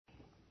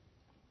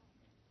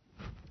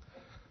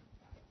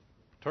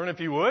Turn,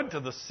 if you would, to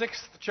the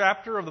 6th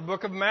chapter of the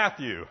book of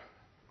Matthew.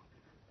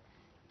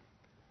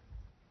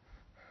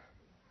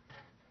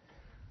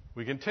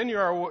 We continue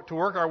to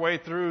work our way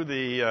through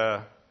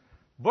the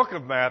book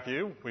of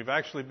Matthew. We've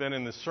actually been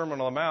in the Sermon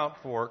on the Mount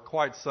for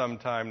quite some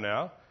time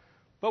now,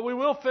 but we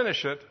will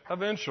finish it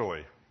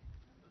eventually.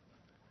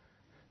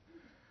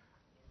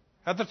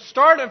 At the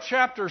start of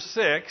chapter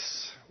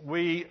 6,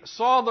 we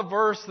saw the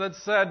verse that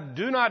said,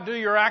 "Do not do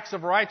your acts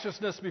of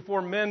righteousness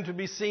before men to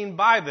be seen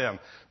by them.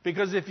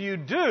 Because if you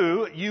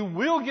do, you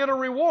will get a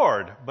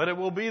reward, but it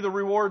will be the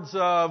rewards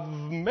of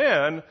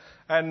men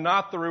and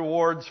not the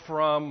rewards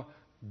from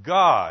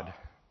God."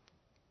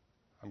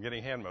 I'm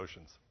getting hand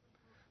motions.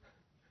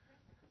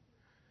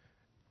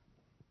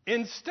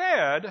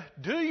 Instead,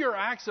 do your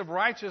acts of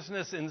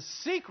righteousness in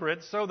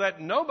secret so that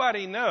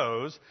nobody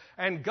knows,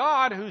 and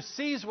God, who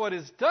sees what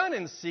is done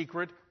in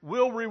secret,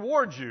 will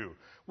reward you.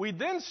 We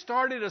then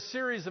started a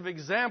series of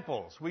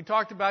examples. We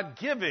talked about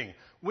giving.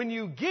 When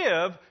you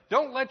give,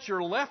 don't let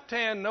your left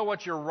hand know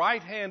what your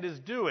right hand is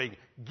doing.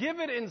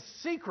 Give it in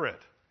secret.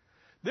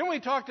 Then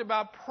we talked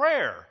about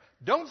prayer.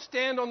 Don't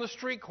stand on the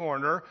street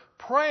corner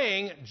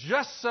praying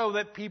just so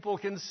that people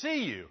can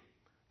see you.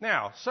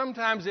 Now,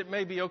 sometimes it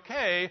may be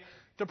okay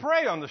to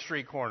pray on the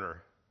street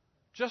corner.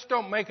 Just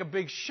don't make a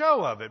big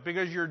show of it,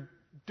 because you're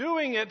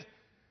doing it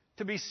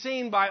to be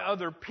seen by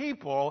other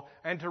people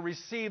and to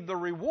receive the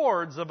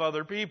rewards of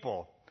other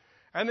people.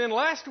 And then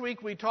last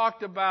week we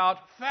talked about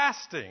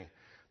fasting.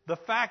 The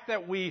fact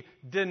that we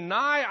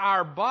deny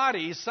our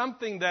body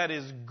something that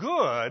is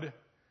good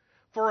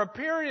for a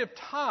period of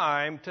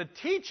time to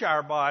teach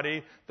our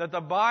body that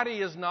the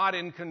body is not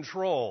in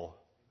control.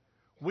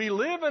 We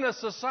live in a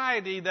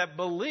society that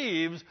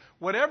believes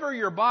whatever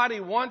your body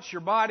wants,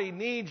 your body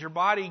needs, your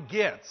body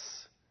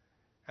gets.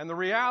 And the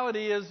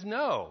reality is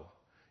no.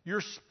 Your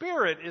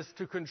spirit is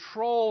to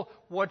control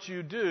what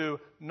you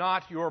do,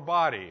 not your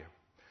body.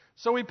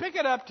 So we pick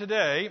it up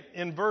today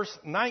in verse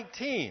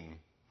 19.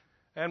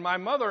 And my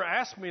mother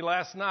asked me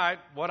last night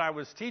what I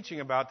was teaching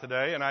about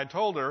today, and I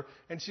told her,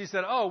 and she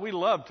said, "Oh, we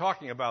love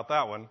talking about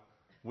that one.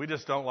 We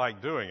just don't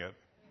like doing it."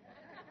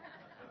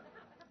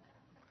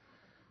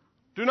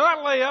 "Do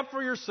not lay up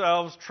for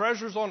yourselves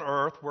treasures on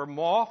earth where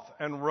moth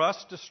and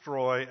rust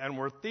destroy and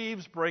where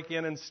thieves break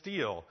in and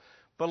steal.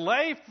 But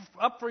lay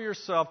up for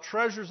yourself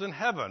treasures in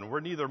heaven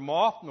where neither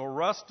moth nor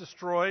rust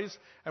destroys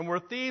and where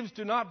thieves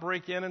do not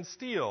break in and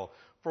steal.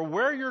 For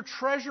where your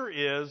treasure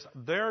is,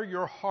 there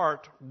your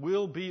heart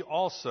will be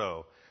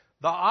also.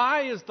 The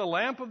eye is the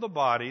lamp of the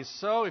body,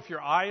 so if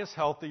your eye is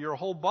healthy, your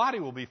whole body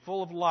will be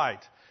full of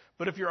light.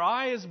 But if your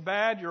eye is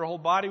bad, your whole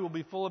body will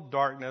be full of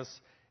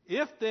darkness.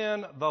 If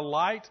then the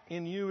light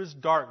in you is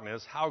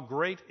darkness, how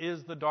great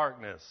is the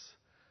darkness?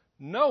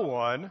 No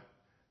one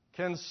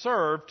can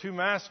serve two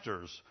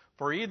masters,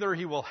 for either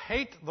he will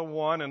hate the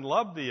one and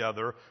love the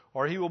other,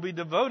 or he will be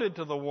devoted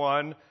to the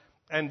one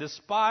and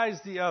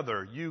despise the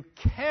other. You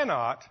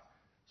cannot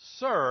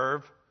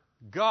serve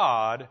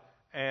God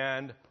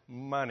and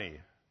money."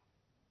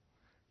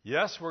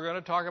 Yes, we're going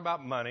to talk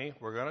about money.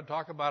 We're going to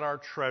talk about our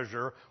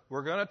treasure.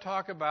 We're going to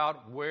talk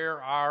about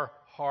where our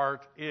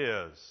heart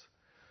is.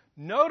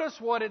 Notice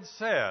what it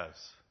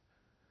says.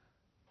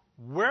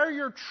 Where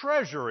your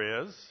treasure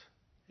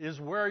is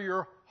where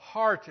your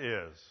heart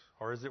is.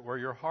 Or is it where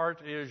your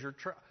heart is your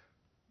treasure?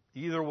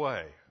 Either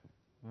way.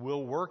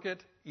 We'll work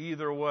it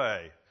either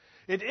way.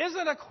 It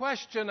isn't a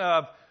question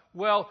of,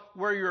 well,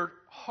 where your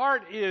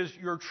heart is,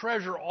 your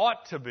treasure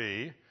ought to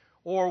be,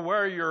 or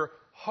where your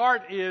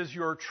heart is,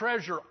 your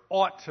treasure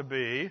ought to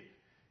be.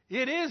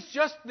 It is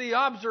just the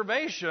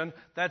observation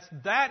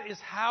that is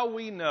how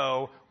we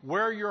know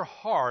where your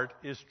heart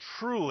is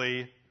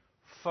truly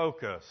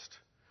focused.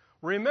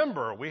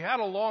 Remember, we had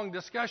a long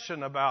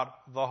discussion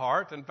about the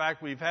heart. In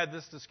fact, we've had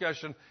this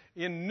discussion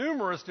in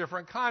numerous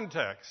different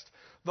contexts.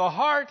 The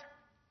heart,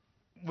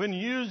 when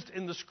used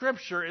in the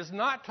Scripture, is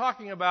not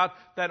talking about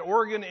that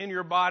organ in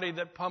your body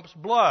that pumps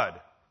blood.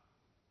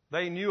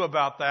 They knew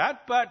about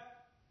that, but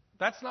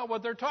that's not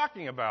what they're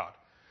talking about.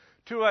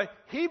 To a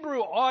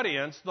Hebrew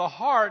audience, the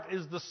heart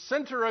is the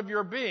center of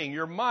your being,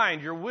 your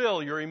mind, your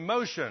will, your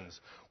emotions.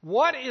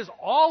 What is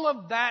all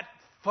of that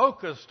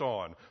focused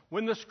on?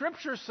 When the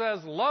Scripture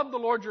says, love the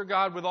Lord your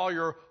God with all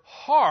your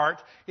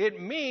heart,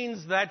 it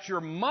means that your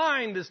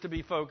mind is to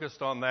be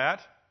focused on that.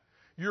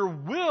 Your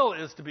will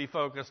is to be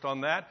focused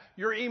on that.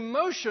 Your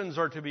emotions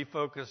are to be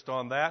focused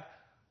on that.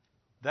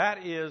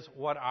 That is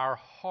what our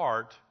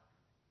heart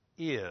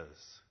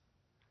is.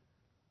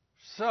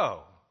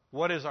 So,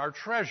 what is our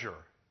treasure?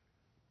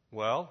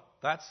 Well,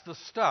 that's the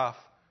stuff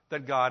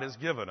that God has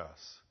given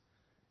us.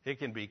 It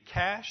can be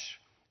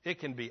cash, it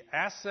can be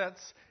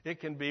assets,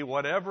 it can be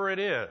whatever it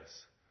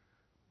is.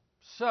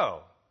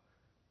 So,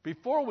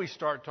 before we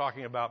start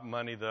talking about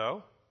money,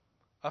 though,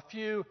 a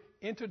few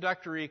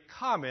introductory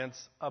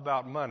comments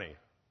about money.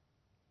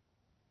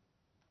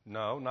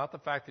 No, not the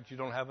fact that you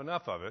don't have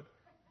enough of it.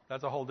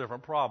 That's a whole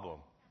different problem.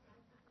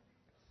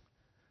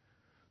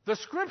 The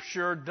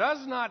Scripture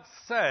does not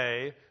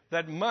say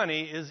that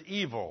money is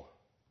evil.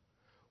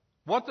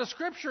 What the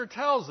Scripture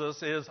tells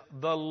us is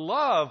the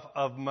love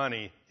of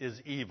money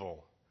is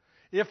evil.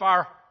 If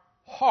our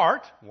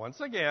heart, once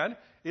again,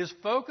 is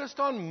focused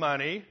on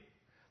money,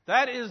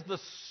 that is the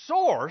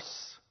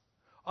source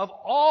of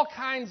all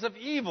kinds of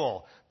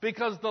evil,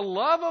 because the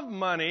love of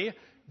money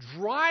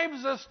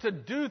drives us to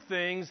do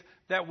things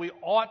that we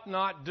ought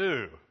not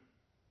do.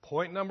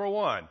 Point number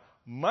one,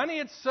 money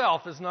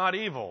itself is not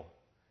evil.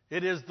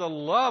 It is the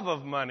love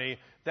of money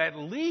that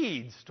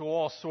leads to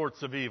all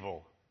sorts of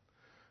evil.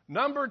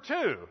 Number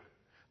two,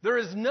 there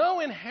is no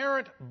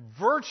inherent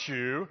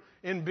virtue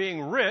in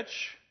being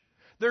rich.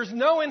 There's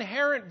no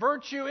inherent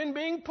virtue in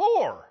being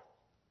poor.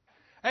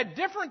 At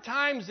different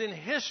times in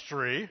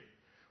history,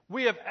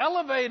 we have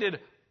elevated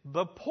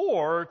the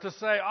poor to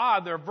say,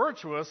 they're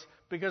virtuous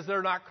because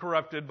they're not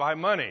corrupted by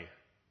money,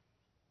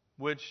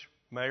 which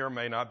may or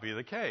may not be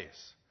the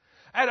case.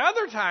 At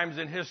other times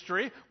in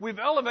history, we've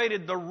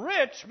elevated the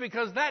rich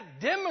because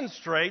that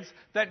demonstrates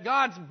that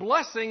God's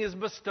blessing is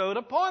bestowed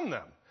upon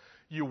them.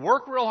 You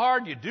work real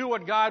hard, you do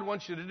what God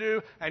wants you to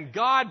do, and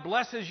God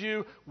blesses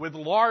you with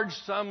large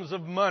sums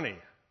of money.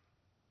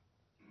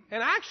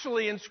 And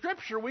actually, in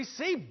Scripture, we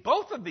see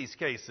both of these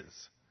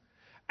cases.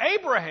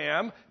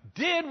 Abraham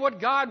did what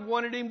God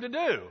wanted him to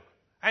do,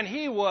 and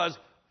he was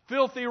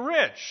filthy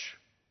rich.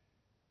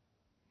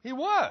 He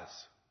was.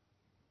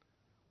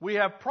 We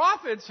have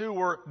prophets who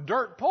were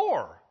dirt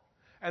poor,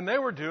 and they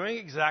were doing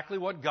exactly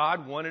what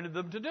God wanted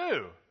them to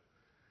do.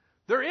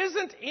 There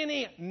isn't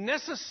any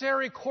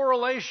necessary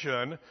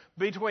correlation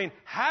between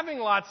having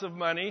lots of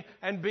money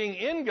and being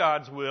in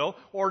God's will,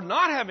 or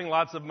not having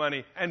lots of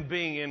money and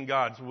being in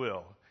God's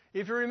will.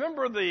 If you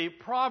remember the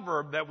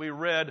proverb that we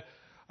read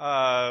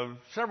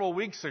several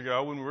weeks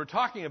ago when we were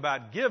talking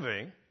about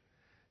giving,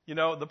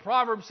 the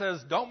proverb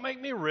says, don't make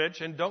me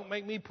rich and don't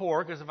make me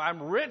poor, because if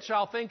I'm rich,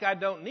 I'll think I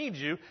don't need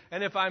you,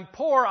 and if I'm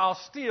poor, I'll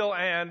steal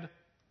and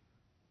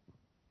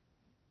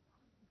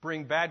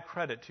bring bad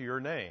credit to your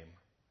name.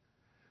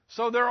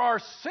 So there are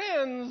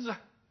sins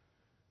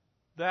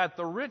that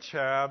the rich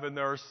have, and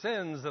there are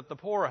sins that the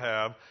poor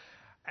have,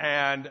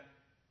 and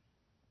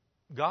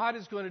God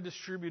is going to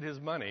distribute His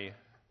money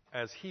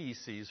as He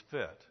sees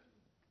fit.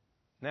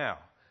 Now,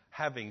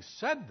 having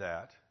said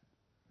that,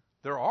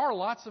 there are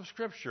lots of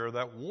Scripture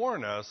that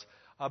warn us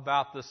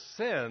about the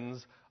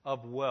sins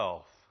of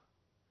wealth.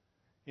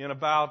 In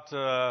about,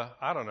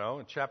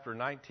 in chapter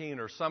 19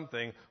 or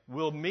something,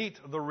 we'll meet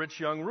the rich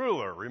young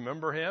ruler.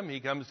 Remember him?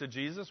 He comes to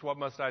Jesus. What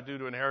must I do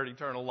to inherit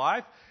eternal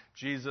life?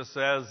 Jesus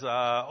says,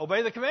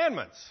 obey the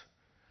commandments.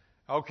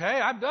 Okay,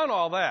 I've done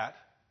all that.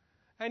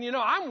 And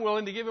I'm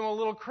willing to give him a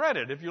little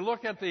credit. If you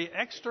look at the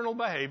external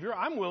behavior,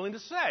 I'm willing to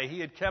say he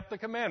had kept the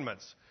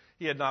commandments.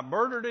 He had not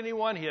murdered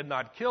anyone. He had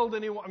not killed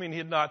anyone. He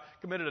had not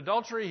committed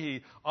adultery.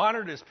 He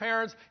honored his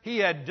parents. He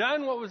had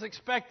done what was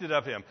expected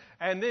of him.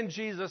 And then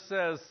Jesus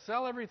says,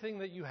 sell everything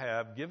that you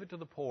have, give it to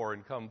the poor,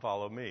 and come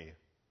follow me.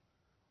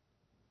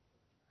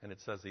 And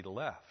it says he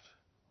left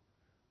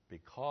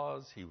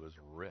because he was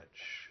rich.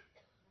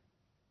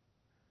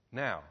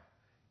 Now,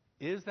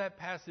 is that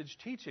passage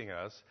teaching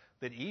us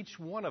that each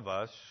one of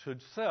us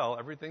should sell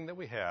everything that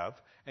we have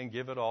and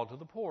give it all to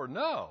the poor?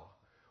 No.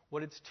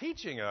 What it's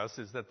teaching us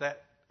is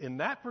that in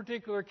that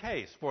particular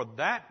case, for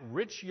that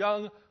rich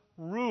young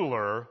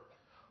ruler,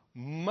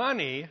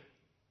 money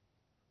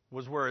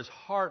was where his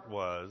heart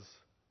was,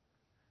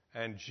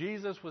 and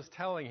Jesus was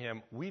telling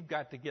him, we've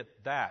got to get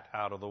that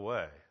out of the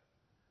way.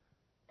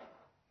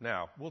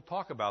 Now, we'll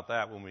talk about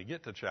that when we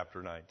get to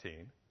chapter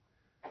 19,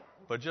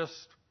 but just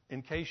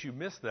in case you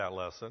missed that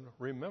lesson,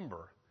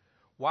 remember,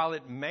 while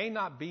it may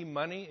not be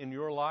money in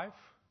your life,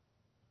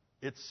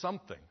 it's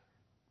something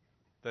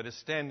that is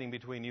standing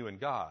between you and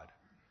God.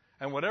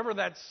 And whatever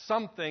that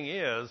something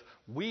is,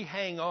 we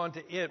hang on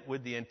to it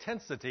with the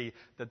intensity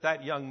that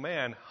that young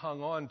man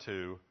hung on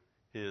to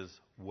his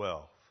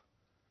wealth.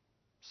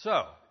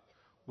 So,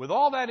 with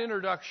all that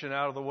introduction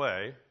out of the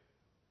way,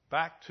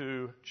 back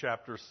to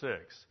chapter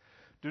 6.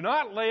 Do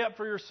not lay up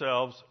for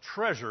yourselves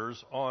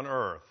treasures on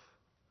earth.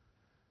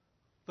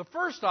 The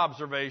first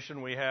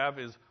observation we have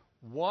is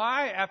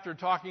why, after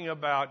talking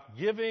about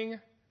giving,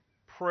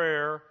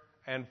 prayer,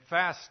 and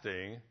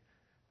fasting,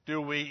 do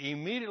we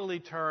immediately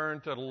turn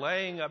to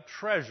laying up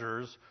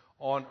treasures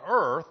on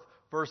earth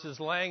versus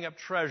laying up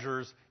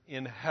treasures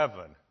in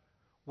heaven?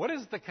 What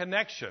is the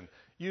connection?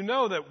 You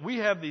know that we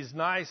have these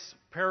nice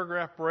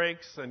paragraph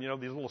breaks and,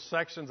 these little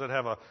sections that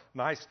have a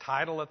nice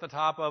title at the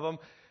top of them.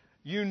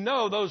 You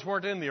know those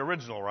weren't in the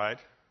original, right?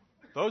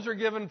 Those are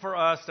given for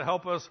us to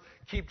help us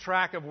keep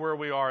track of where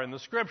we are in the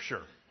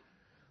Scripture.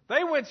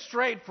 They went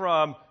straight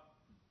from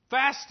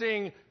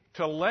fasting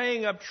to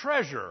laying up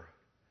treasure.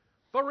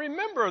 But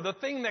remember the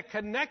thing that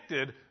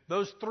connected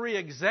those three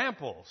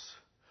examples.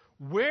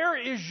 Where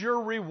is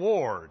your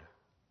reward?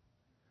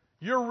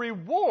 Your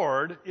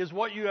reward is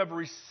what you have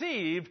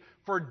received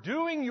for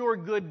doing your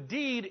good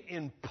deed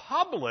in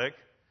public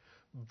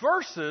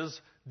versus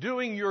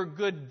doing your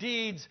good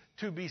deeds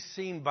to be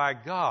seen by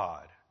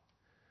God.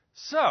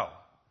 So,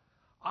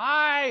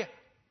 I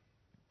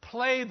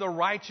play the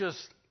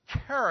righteous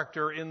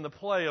character in the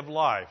play of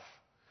life.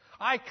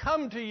 I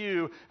come to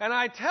you and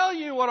I tell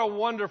you what a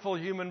wonderful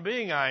human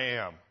being I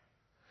am.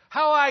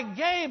 How I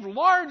gave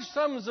large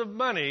sums of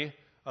money,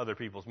 other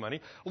people's money,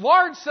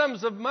 large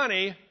sums of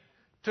money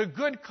to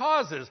good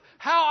causes.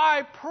 How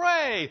I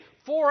pray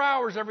 4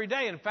 hours every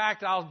day. In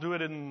fact, I'll do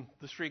it in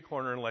the street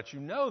corner and let you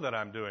know that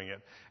I'm doing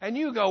it. And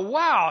you go,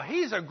 wow,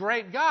 he's a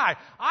great guy.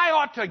 I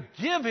ought to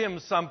give him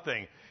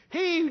something.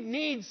 He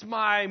needs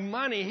my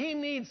money. He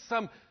needs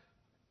some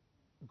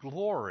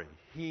glory.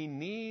 He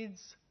needs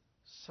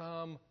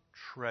some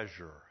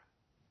treasure.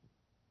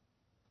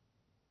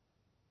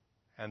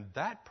 And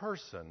that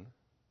person,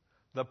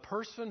 the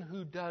person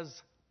who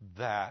does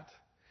that,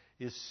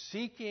 is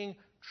seeking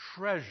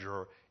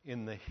treasure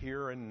in the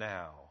here and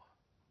now.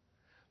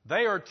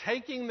 They are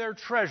taking their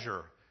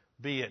treasure,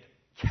 be it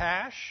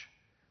cash,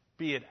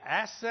 be it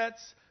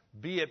assets,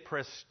 be it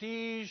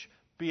prestige,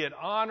 be it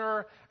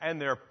honor,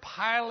 and they're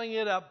piling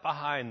it up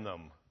behind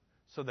them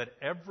so that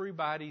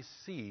everybody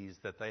sees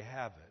that they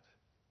have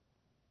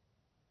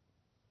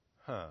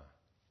it.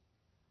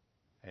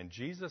 And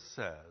Jesus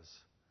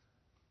says,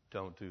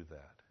 don't do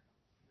that.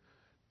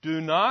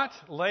 Do not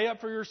lay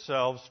up for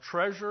yourselves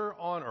treasure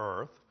on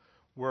earth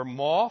where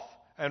moth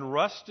and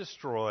rust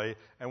destroy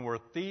and where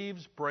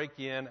thieves break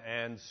in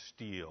and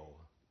steal.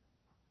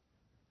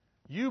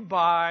 You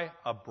buy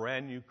a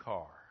brand new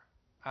car.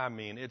 I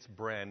mean, it's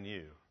brand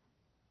new.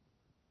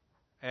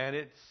 And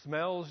it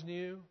smells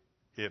new,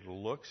 it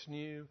looks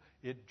new,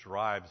 it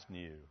drives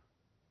new.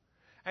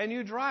 And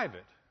you drive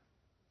it,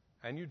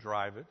 and you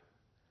drive it,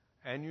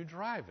 and you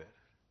drive it.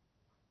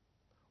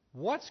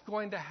 What's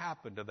going to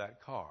happen to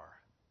that car?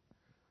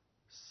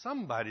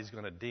 Somebody's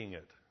going to ding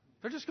it.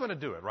 They're just going to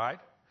do it, right?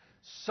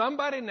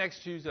 Somebody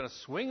next to you is going to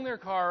swing their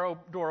car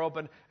door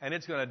open, and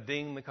it's going to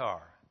ding the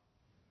car.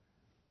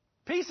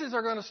 Pieces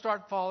are going to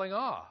start falling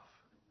off.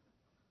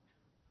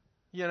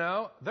 You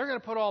know, they're going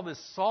to put all this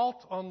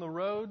salt on the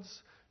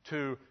roads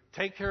to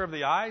take care of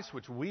the ice,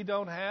 which we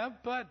don't have,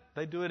 but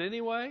they do it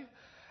anyway.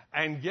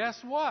 And guess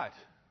what?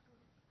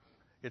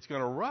 It's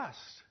going to rust.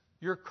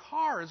 Your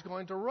car is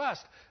going to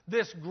rust.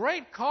 This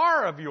great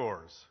car of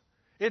yours,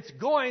 it's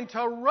going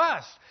to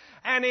rust.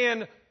 And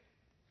in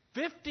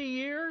 50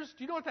 years,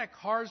 do you know what that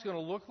car is going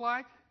to look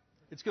like?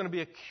 It's going to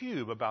be a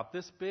cube about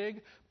this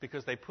big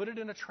because they put it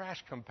in a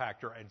trash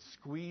compactor and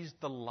squeezed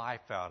the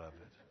life out of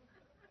it.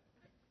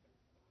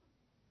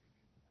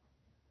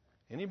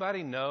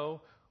 Anybody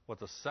know what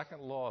the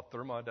second law of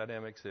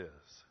thermodynamics is?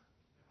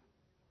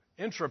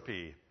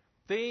 Entropy.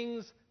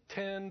 Things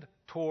tend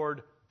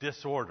toward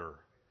disorder.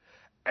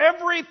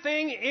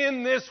 Everything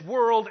in this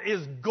world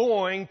is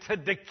going to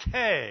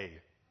decay.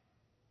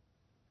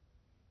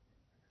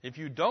 If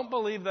you don't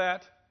believe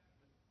that,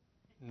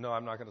 no,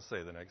 I'm not going to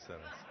say the next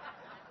sentence.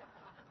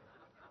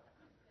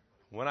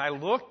 When I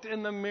looked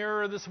in the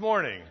mirror this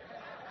morning,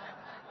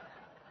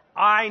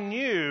 I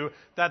knew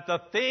that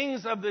the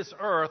things of this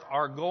earth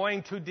are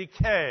going to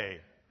decay.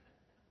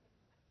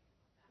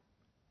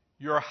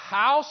 Your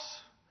house,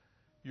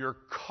 your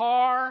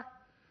car,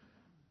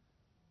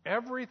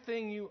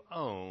 everything you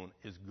own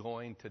is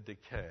going to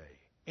decay.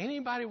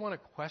 Anybody want to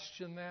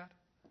question that?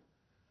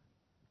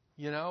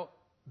 You know,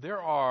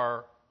 there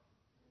are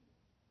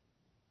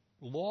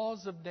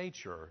laws of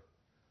nature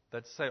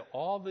that say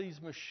all these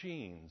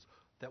machines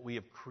that we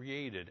have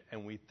created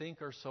and we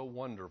think are so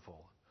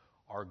wonderful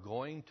are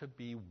going to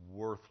be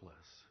worthless.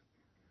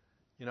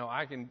 You know,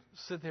 I can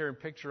sit there and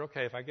picture,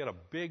 okay, if I get a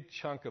big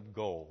chunk of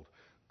gold,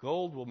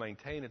 gold will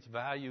maintain its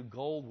value,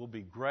 gold will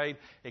be great,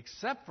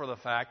 except for the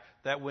fact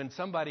that when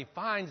somebody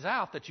finds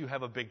out that you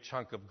have a big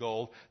chunk of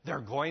gold, they're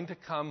going to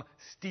come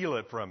steal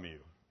it from you.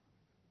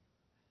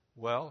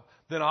 Well,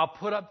 then I'll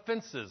put up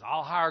fences.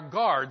 I'll hire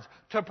guards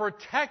to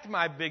protect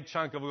my big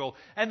chunk of gold.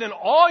 And then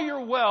all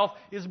your wealth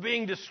is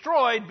being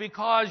destroyed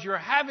because you're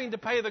having to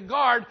pay the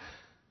guard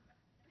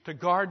to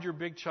guard your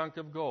big chunk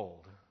of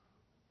gold.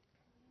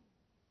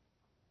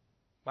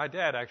 My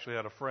dad actually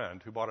had a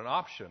friend who bought an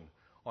option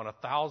on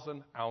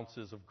 1,000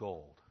 ounces of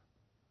gold.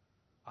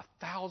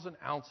 1,000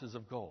 ounces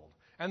of gold.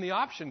 And the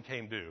option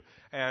came due.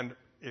 And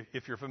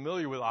if you're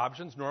familiar with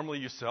options, normally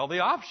you sell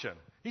the option.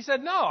 He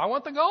said, no, I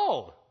want the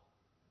gold.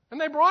 And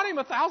they brought him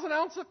 1,000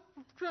 ounces.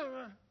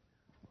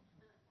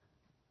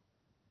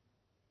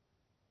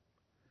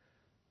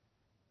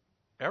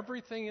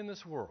 Everything in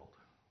this world,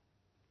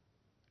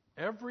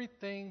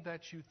 everything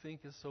that you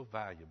think is so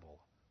valuable,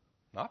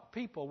 not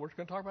people, we're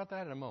going to talk about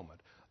that in a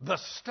moment, the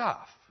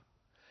stuff,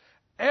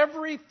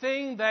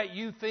 everything that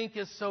you think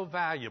is so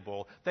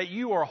valuable that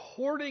you are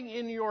hoarding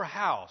in your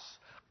house.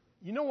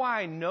 You know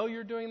why I know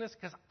you're doing this?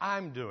 Because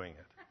I'm doing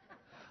it.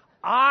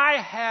 I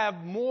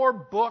have more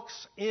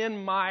books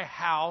in my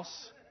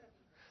house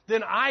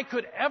than I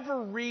could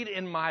ever read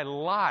in my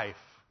life.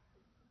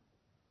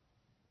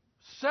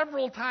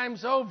 Several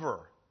times over.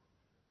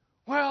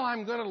 Well,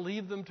 I'm going to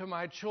leave them to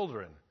my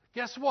children.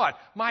 Guess what?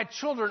 My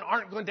children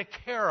aren't going to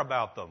care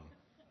about them.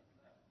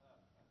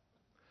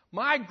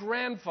 My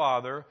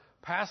grandfather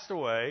passed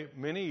away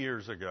many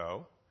years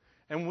ago,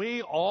 And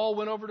we all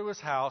went over to his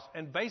house,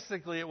 and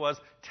basically it was,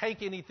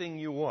 take anything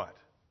you want.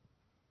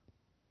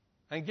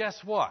 And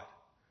guess what?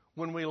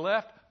 When we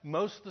left,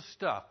 most of the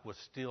stuff was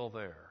still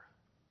there.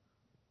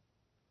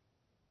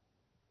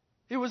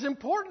 It was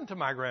important to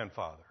my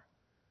grandfather.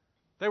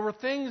 They were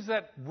things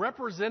that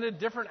represented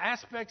different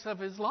aspects of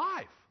his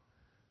life.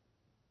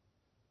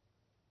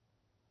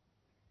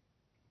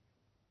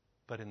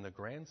 But in the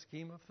grand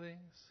scheme of things,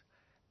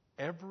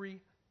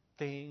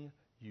 everything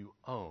you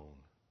own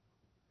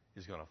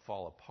is going to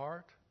fall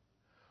apart,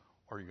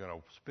 or you're going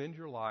to spend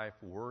your life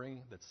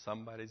worrying that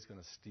somebody's going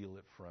to steal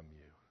it from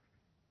you.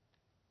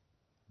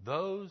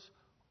 Those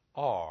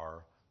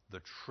are the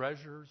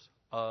treasures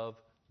of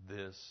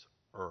this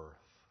earth.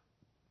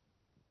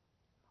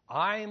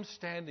 I am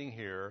standing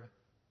here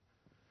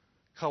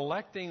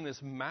collecting this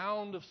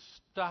mound of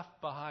stuff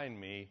behind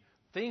me,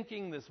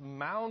 thinking this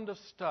mound of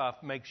stuff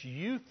makes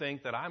you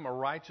think that I'm a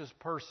righteous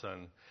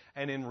person,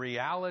 and in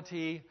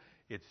reality,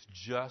 it's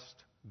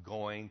just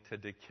going to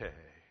decay.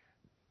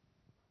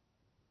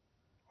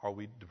 Are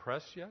we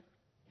depressed yet?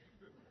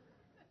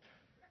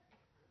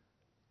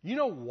 You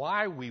know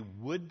why we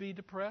would be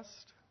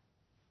depressed?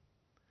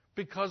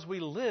 Because we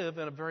live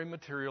in a very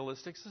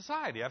materialistic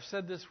society. I've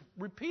said this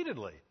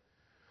repeatedly.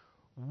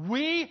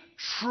 We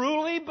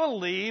truly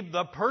believe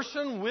the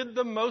person with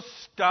the most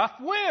stuff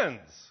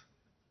wins.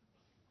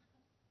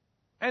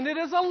 And it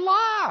is a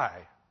lie.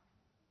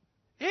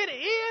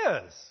 It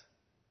is.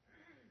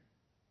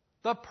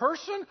 The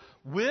person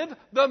with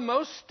the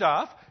most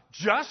stuff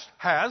just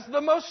has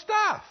the most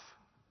stuff.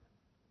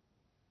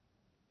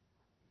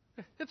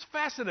 It's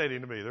fascinating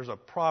to me. There's a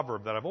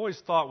proverb that I've always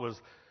thought was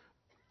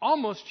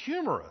almost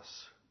humorous,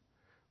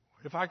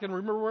 if I can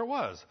remember where it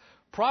was.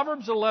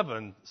 Proverbs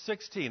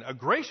 11:16. A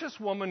gracious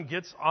woman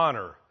gets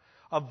honor.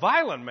 A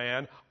violent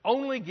man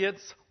only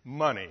gets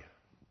money.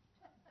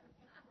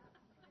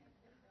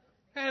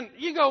 And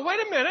you go, wait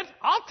a minute,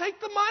 I'll take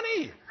the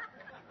money.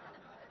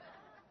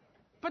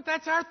 But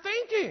that's our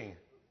thinking.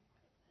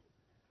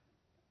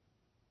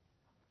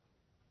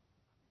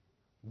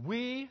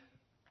 We,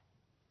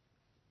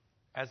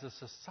 as a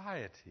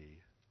society,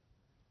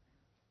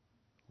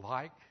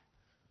 like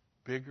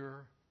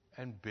bigger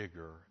and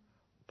bigger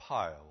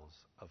piles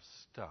of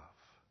stuff.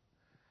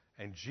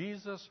 And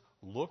Jesus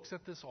looks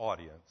at this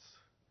audience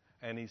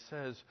and he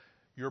says,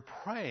 you're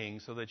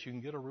praying so that you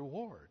can get a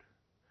reward.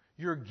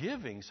 You're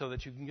giving so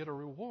that you can get a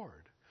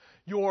reward.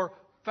 You're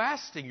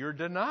fasting, you're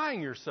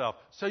denying yourself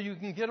so you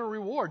can get a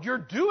reward. You're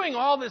doing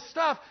all this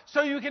stuff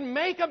so you can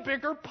make a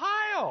bigger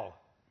pile.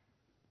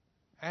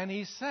 And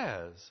he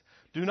says,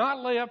 do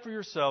not lay up for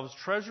yourselves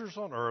treasures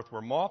on earth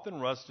where moth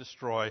and rust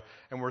destroy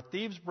and where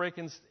thieves break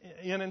in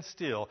and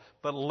steal,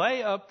 but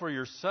lay up for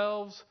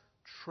yourselves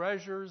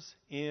treasures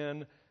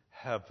in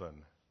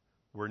heaven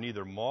where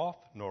neither moth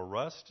nor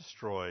rust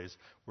destroys,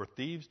 where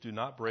thieves do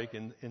not break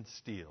in and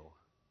steal.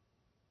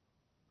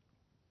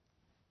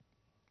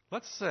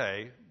 Let's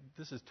say,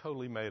 this is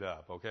totally made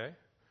up, okay?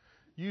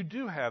 You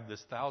do have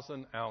this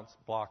 1,000-ounce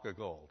block of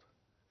gold.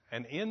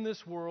 And in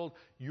this world,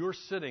 you're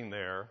sitting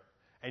there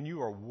and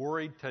you are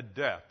worried to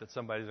death that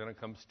somebody's going to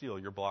come steal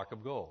your block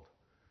of gold.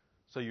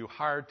 So you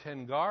hire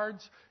 10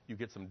 guards, you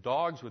get some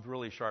dogs with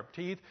really sharp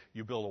teeth,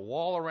 you build a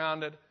wall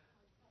around it,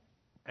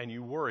 and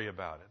you worry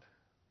about it.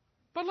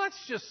 But let's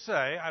just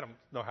say, I don't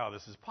know how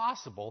this is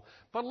possible,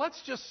 but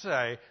let's just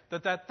say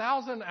that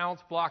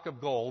 1,000-ounce block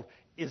of gold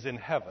is in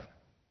heaven.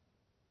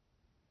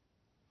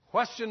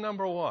 Question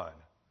number one,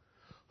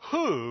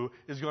 who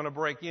is going to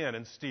break in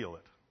and steal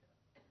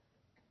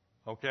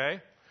it? Okay?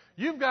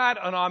 You've got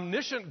an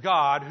omniscient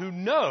God who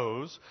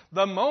knows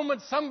the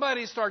moment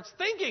somebody starts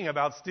thinking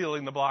about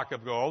stealing the block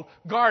of gold,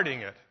 guarding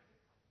it.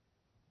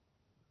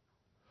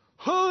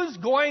 Who's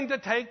going to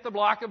take the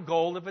block of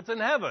gold if it's in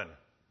heaven?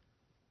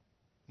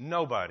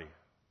 Nobody.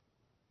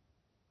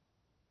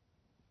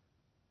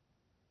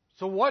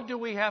 So what do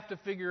we have to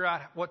figure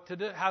out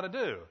how to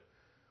do?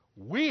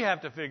 We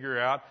have to figure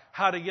out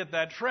how to get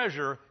that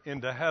treasure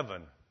into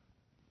heaven.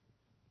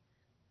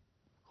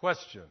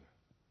 Question.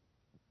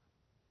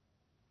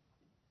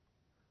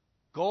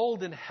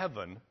 Gold in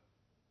heaven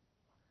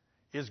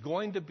is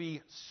going to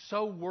be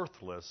so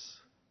worthless,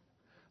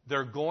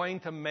 they're going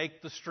to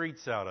make the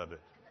streets out of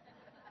it.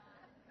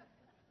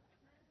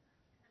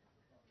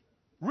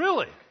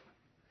 Really.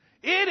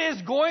 It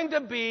is going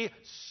to be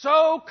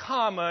so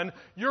common,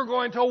 you're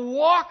going to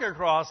walk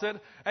across it,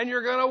 and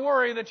you're going to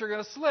worry that you're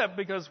going to slip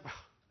because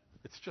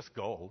it's just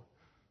gold.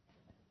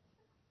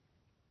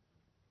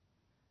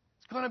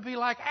 It's going to be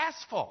like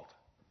asphalt.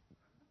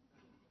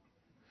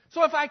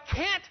 So if I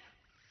can't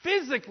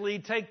physically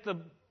take the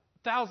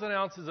 1,000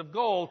 ounces of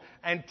gold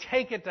and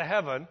take it to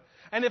heaven,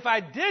 and if I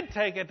did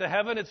take it to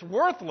heaven, it's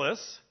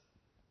worthless,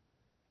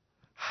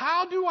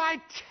 how do I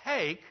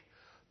take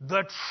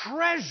the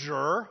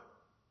treasure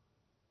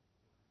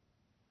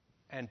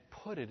and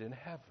put it in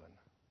heaven?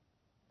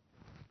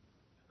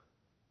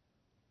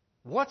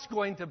 What's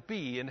going to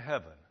be in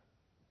heaven?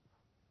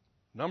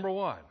 Number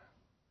one,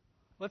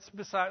 Let's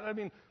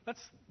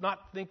not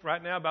think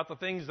right now about the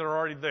things that are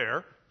already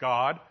there.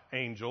 God,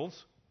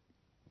 angels,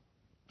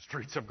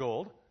 streets of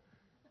gold.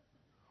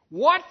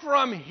 What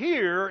from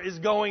here is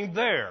going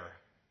there?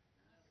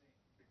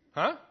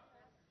 Huh?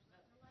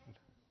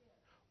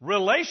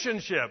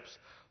 Relationships.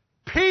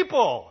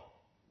 People.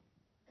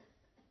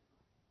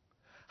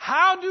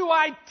 How do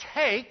I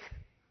take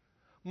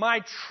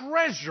my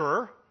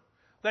treasure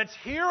that's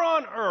here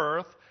on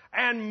earth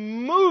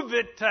and move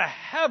it to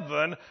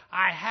heaven?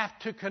 I have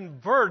to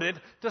convert it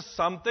to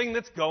something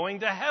that's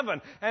going to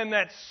heaven. And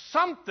that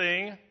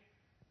something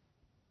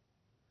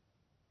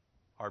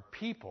are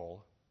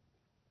people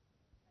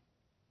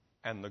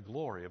and the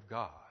glory of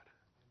God.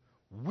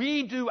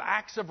 We do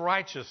acts of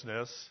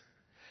righteousness,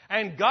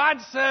 and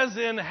God says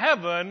in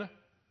heaven,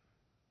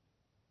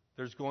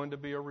 there's going to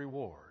be a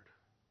reward.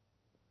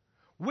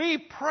 We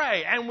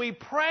pray, and we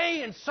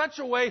pray in such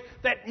a way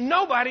that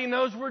nobody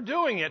knows we're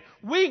doing it.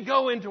 We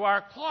go into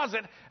our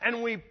closet,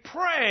 and we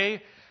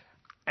pray,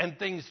 and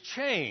things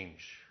change.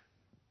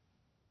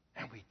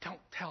 And we don't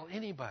tell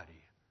anybody.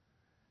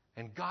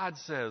 And God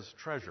says,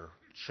 treasure,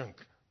 chunk.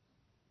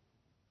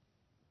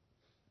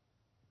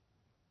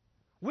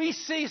 We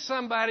see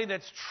somebody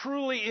that's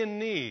truly in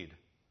need.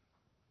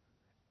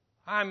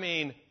 I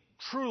mean,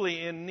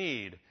 truly in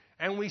need.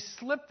 And we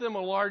slip them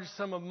a large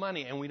sum of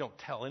money, and we don't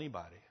tell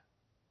anybody.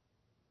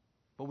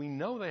 But we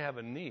know they have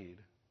a need,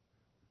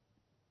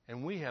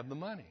 and we have the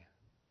money.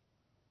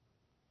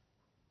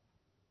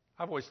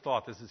 I've always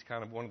thought this is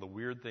kind of one of the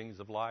weird things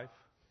of life.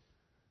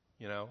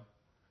 You know,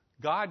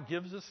 God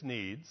gives us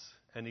needs,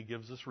 and He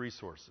gives us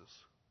resources.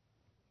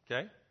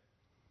 Okay?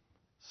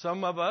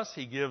 Some of us,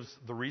 He gives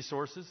the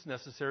resources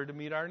necessary to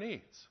meet our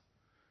needs.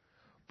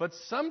 But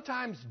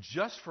sometimes,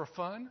 just for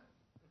fun,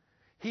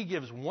 He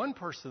gives one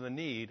person the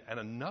need and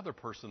another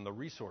person the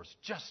resource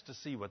just to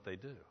see what they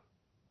do.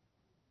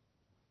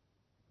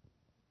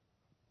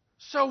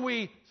 So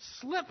we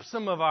slip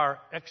some of our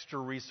extra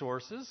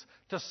resources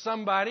to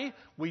somebody.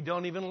 We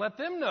don't even let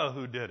them know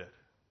who did it.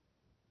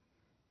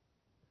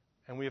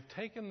 And we have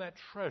taken that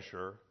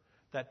treasure,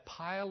 that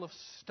pile of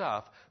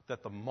stuff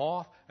that the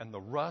moth and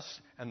the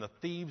rust and the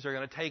thieves are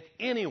going to take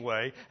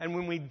anyway, and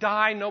when we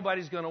die,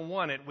 nobody's going to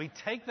want it. We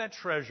take that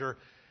treasure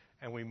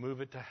and we move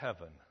it to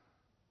heaven.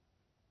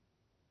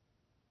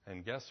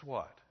 And guess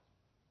what?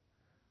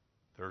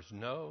 There's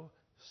no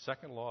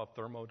second law of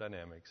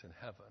thermodynamics in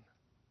heaven.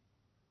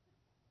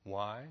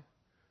 Why?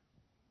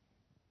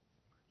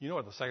 You know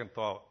what the second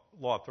law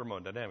of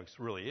thermodynamics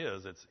really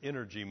is. It's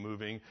energy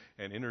moving,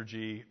 and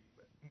energy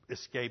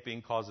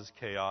escaping causes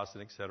chaos,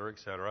 and et cetera, et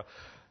cetera.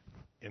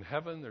 In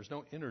heaven, there's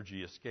no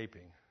energy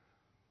escaping.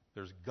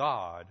 There's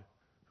God,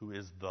 who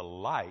is the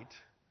light,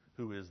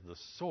 who is the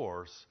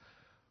source,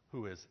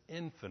 who is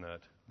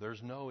infinite.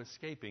 There's no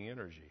escaping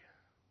energy.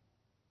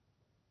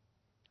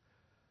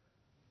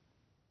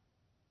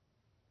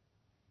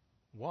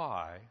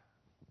 Why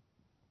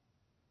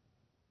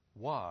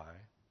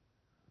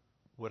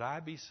would I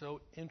be so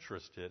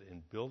interested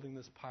in building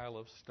this pile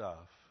of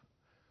stuff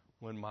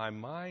when my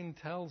mind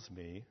tells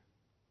me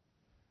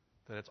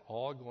that it's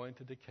all going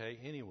to decay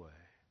anyway?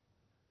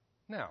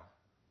 Now,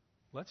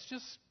 let's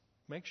just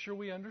make sure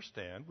we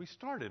understand. We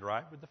started,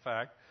 right, with the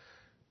fact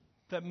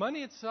that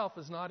money itself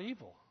is not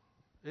evil.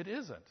 It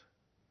isn't.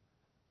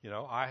 You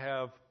know, I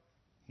have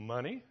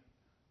money.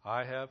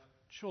 I have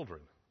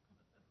children.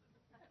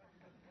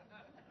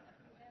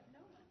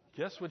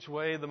 Guess which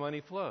way the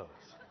money flows?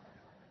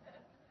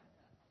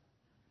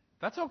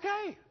 That's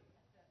okay.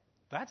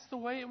 That's the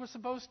way it was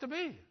supposed to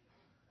be.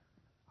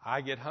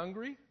 I get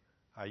hungry.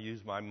 I use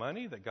my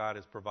money that God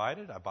has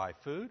provided. I buy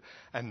food.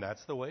 And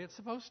that's the way it's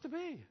supposed to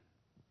be.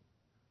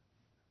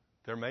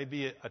 There may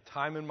be a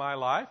time in my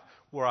life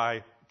where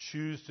I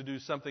choose to do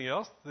something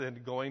else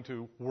than going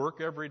to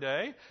work every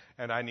day,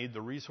 and I need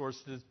the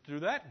resources to do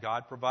that.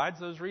 God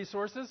provides those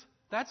resources.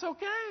 That's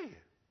okay.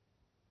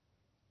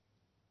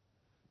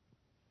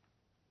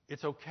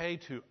 It's okay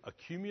to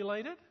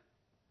accumulate it.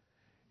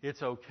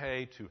 It's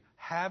okay to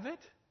have it.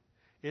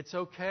 It's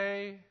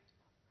okay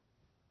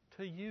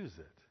to use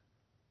it.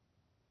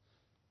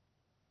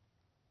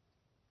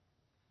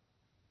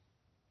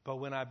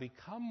 But when I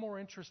become more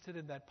interested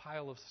in that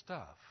pile of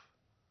stuff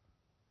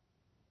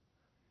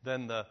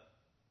than the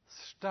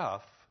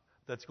stuff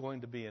that's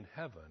going to be in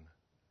heaven,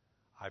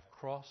 I've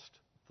crossed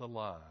the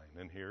line,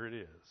 and here it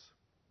is.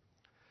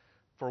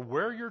 For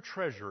where your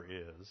treasure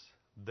is,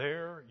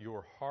 there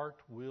your heart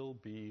will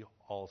be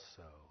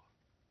also.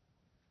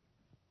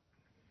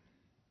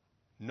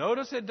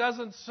 Notice it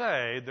doesn't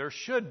say there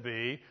should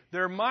be,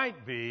 there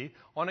might be.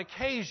 On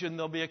occasion,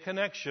 there'll be a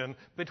connection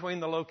between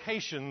the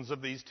locations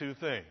of these two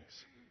things,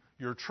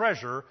 your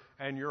treasure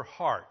and your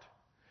heart.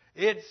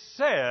 It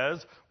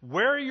says,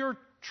 where your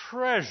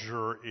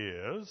treasure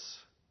is,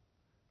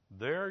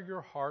 there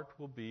your heart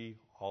will be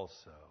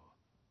also.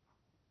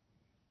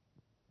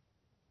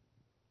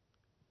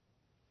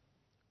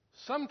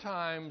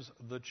 Sometimes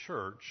the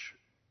church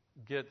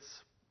gets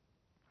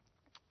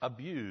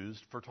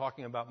abused for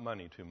talking about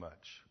money too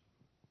much.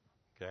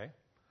 Okay?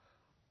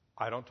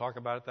 I don't talk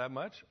about it that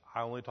much.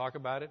 I only talk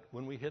about it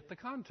when we hit the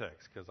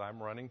context because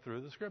I'm running through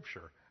the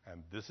Scripture.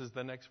 And this is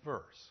the next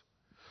verse.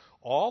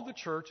 All the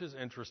church is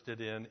interested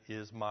in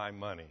is my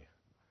money.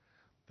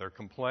 They're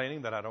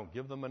complaining that I don't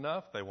give them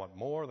enough. They want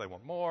more, they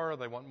want more,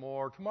 they want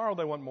more. Tomorrow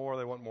they want more,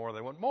 they want more, they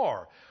want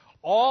more.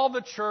 All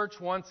the church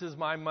wants is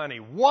my money.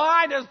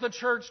 Why does the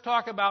church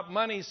talk about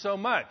money so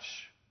much?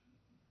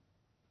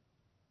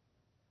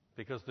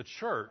 Because the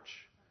church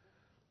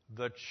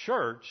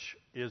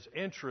is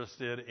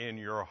interested in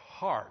your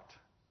heart.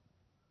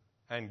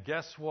 And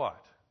guess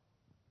what?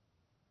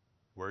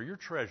 Where your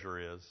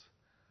treasure is,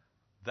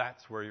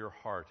 that's where your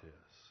heart is.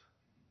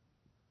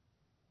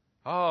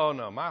 Oh,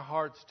 no, my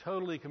heart's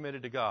totally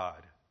committed to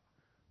God.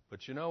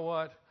 But you know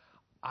what?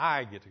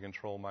 I get to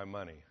control my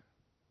money.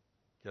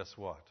 Guess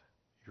what?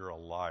 You're a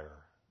liar.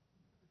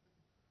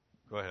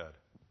 Go ahead.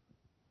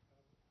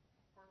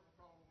 Part of the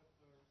problem with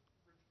the rich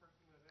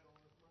person that had all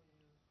this money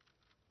is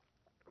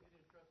he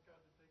didn't trust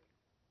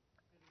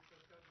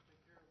God to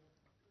take care of him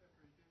after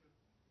he gave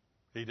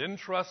it. He didn't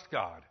trust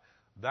God.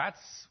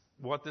 That's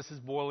what this is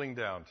boiling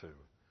down to.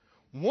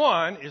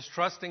 One is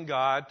trusting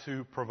God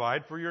to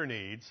provide for your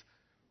needs.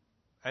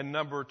 And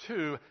number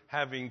two,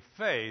 having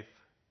faith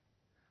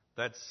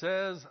that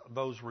says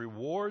those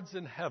rewards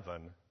in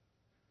heaven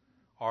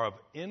are of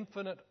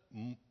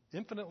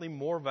infinitely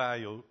more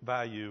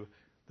value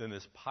than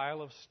this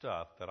pile of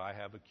stuff that I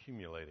have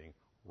accumulating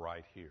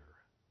right here.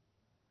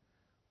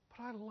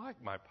 But I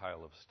like my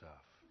pile of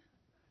stuff.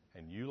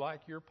 And you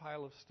like your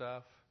pile of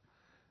stuff.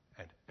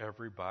 And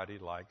everybody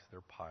likes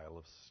their pile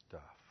of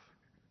stuff.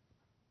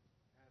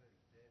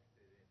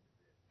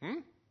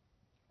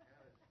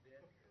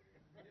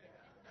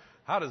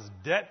 How does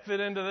debt fit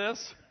into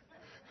this?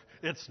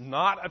 It's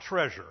not a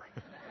treasure.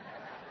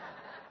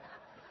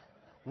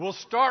 We'll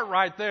start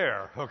right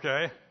there,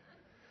 okay?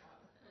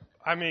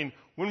 I mean,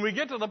 when we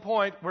get to the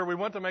point where we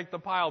want to make the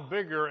pile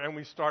bigger and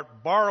we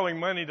start borrowing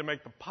money to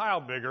make the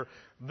pile bigger,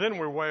 then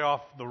we're way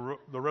off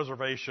the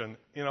reservation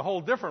in a whole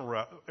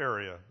different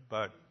area.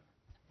 But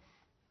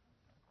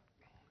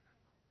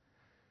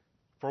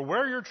for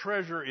where your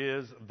treasure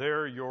is,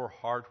 there your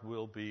heart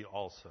will be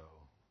also.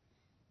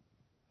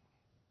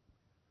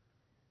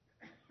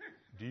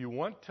 Do you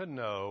want to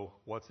know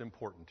what's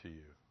important to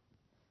you?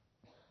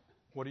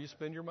 What do you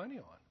spend your money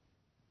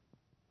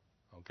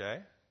on? Okay?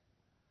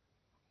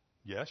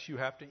 Yes, you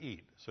have to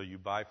eat, so you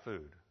buy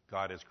food.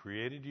 God has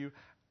created you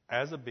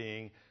as a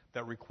being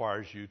that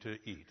requires you to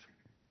eat.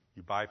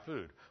 You buy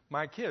food.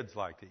 My kids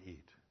like to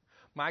eat.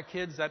 My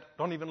kids that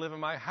don't even live in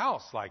my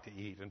house like to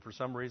eat, and for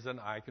some reason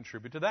I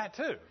contribute to that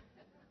too.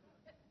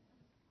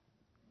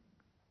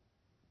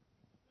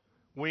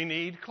 We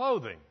need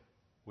clothing.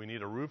 We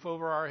need a roof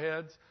over our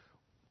heads.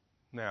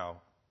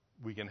 Now,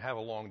 we can have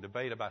a long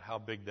debate about how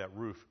big that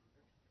roof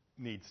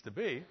needs to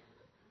be.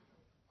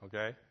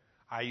 Okay?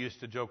 I used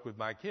to joke with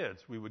my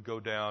kids. We'd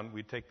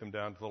take them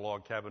down to the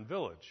log cabin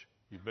village.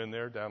 You've been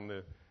there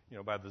down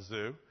by the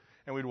zoo.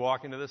 And we'd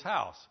walk into this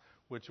house,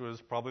 which was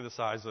probably the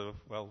size of,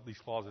 these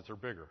closets are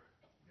bigger.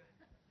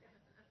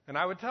 And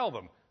I would tell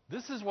them,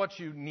 this is what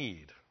you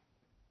need.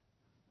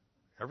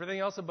 Everything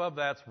else above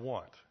that's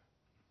want.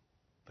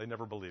 They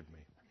never believed me.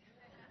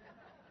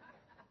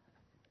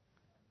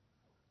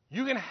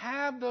 You can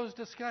have those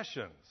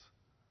discussions.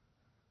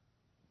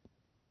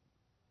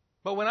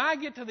 But when I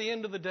get to the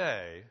end of the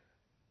day,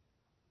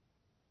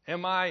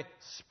 am I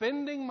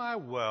spending my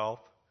wealth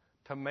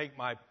to make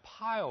my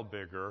pile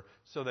bigger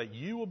so that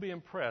you will be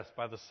impressed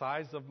by the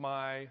size of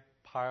my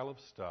pile of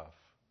stuff?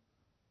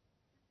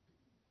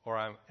 Or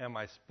am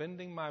I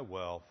spending my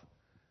wealth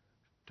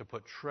to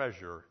put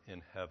treasure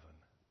in heaven?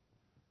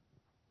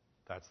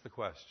 That's the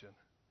question.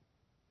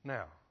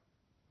 Now,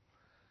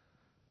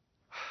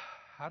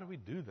 how do we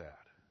do that?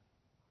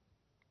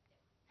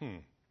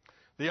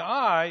 The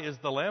eye is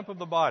the lamp of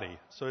the body.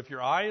 So if your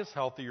eye is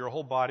healthy, your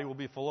whole body will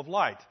be full of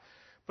light.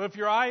 But if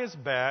your eye is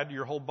bad,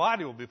 your whole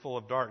body will be full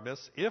of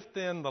darkness. If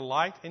then the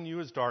light in you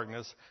is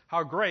darkness,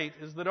 how great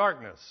is the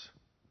darkness?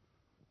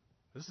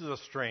 This is a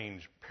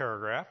strange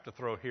paragraph to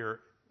throw here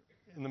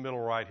in the middle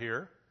right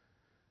here.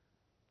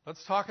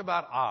 Let's talk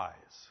about eyes.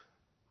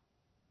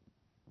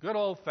 Good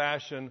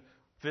old-fashioned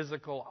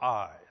physical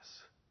eyes.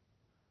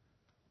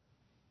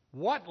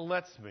 What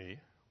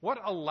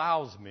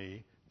allows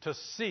me to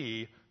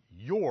see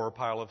your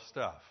pile of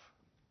stuff?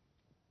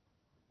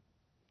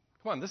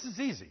 Come on, this is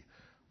easy.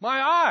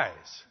 My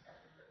eyes.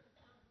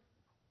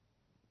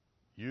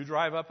 You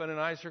drive up in a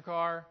nicer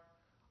car,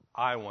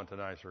 I want a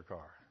nicer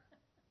car.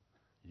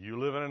 You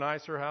live in a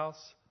nicer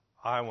house,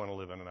 I want to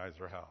live in a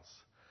nicer house.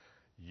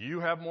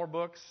 You have more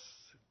books,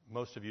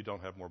 most of you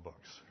don't have more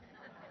books.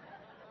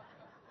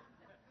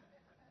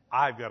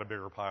 I've got a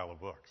bigger pile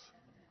of books.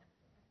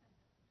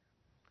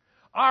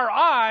 Our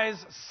eyes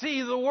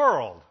see the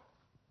world.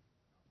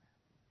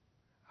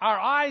 Our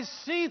eyes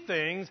see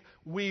things,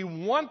 we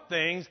want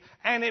things,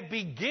 and it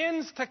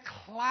begins to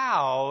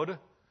cloud,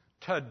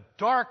 to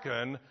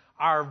darken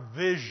our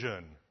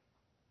vision.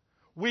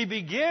 we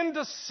begin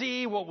to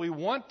see what we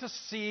want to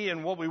see,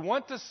 and what we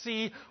want to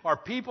see are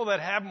people that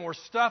have more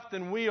stuff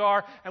than we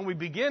are, and we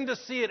begin to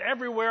see it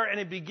everywhere, and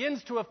it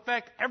begins to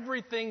affect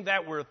everything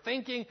that we're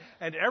thinking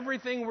and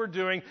everything we're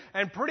doing,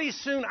 and pretty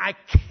soon I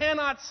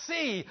cannot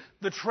see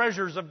the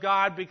treasures of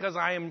God because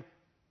I am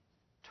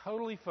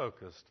totally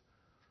focused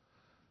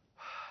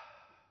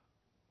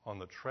on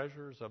the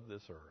treasures of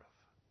this earth.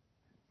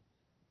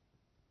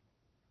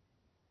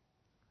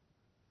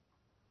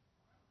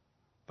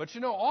 But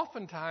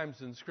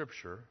oftentimes in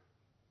Scripture,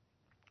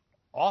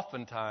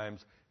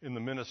 oftentimes in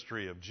the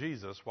ministry of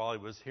Jesus while he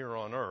was here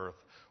on earth,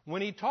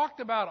 when he talked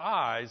about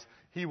eyes,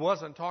 he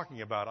wasn't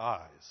talking about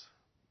eyes,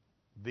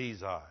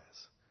 these eyes.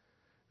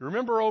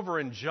 Remember over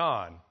in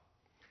John,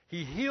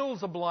 he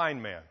heals a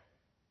blind man,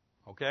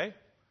 okay?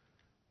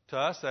 To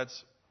us,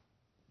 that's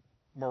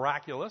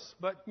miraculous,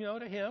 but,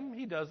 to him,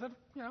 he does it,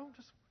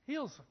 just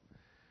heals him.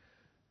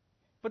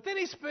 But then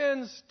he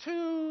spends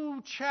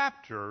 2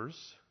 chapters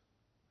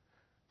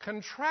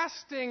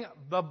contrasting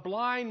the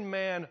blind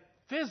man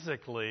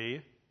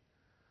physically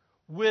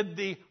with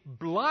the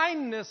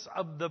blindness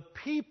of the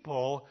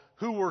people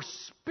who were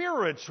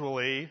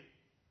spiritually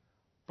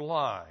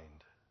blind.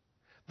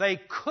 They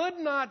could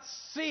not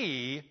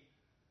see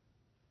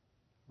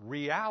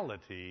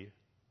reality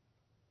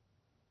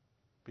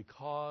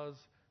because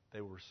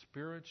they were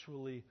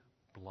spiritually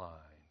blind.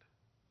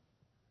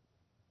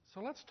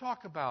 So let's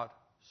talk about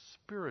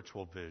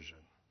spiritual vision.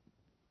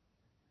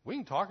 We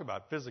can talk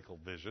about physical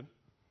vision.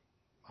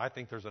 I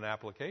think there's an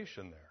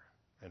application there,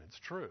 and it's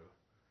true.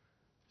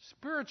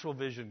 Spiritual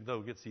vision,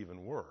 though, gets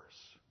even worse.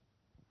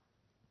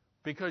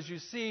 Because you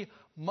see,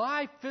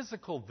 my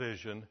physical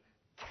vision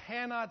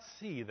cannot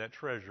see that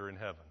treasure in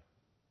heaven.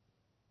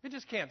 It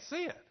just can't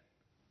see it.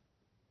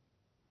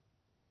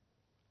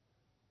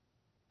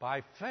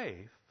 By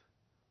faith,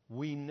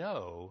 we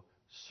know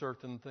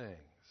certain things.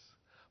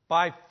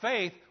 By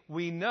faith,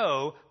 we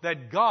know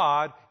that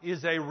God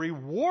is a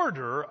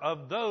rewarder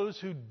of those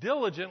who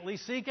diligently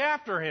seek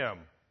after Him.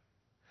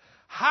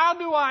 How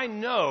do I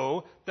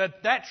know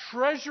that that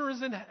treasure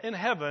is in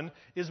heaven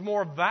is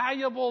more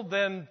valuable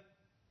than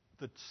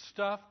the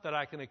stuff that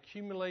I can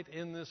accumulate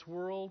in this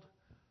world?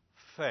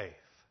 Faith.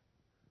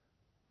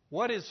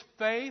 What is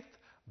faith?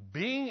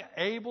 Being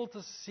able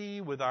to see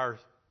with our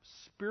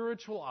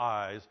spiritual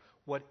eyes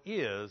what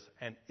is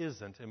and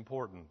isn't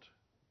important.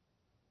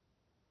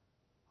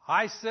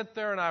 I sit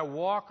there and I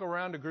walk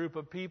around a group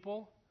of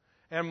people,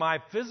 and my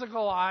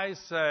physical eyes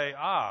say,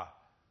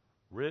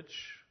 rich,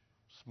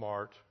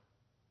 smart,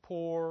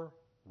 poor,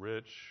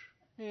 rich,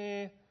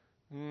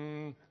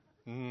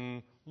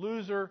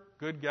 loser,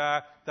 good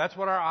guy. That's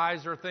what our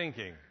eyes are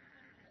thinking.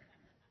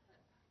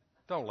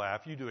 Don't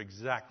laugh. You do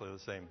exactly the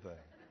same thing.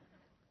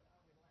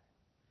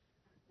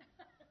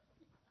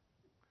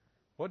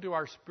 What do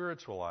our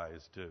spiritual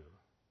eyes do?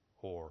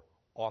 Or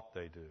ought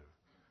they do?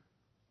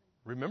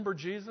 Remember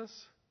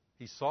Jesus?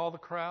 He saw the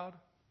crowd,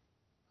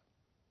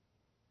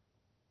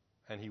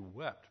 and he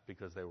wept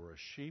because they were a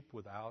sheep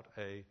without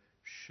a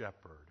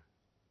shepherd.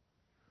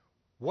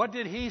 What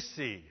did he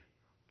see?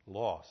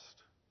 Lost.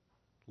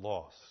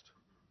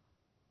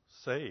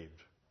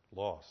 Saved.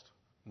 Lost.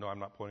 No, I'm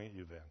not pointing at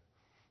you, Van.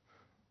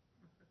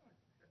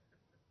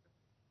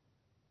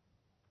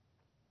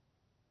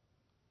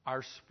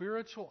 Our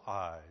spiritual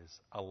eyes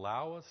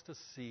allow us to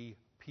see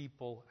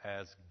people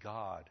as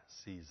God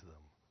sees them.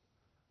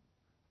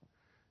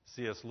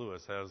 C.S.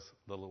 Lewis has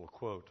the little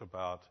quote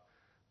about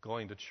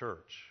going to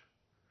church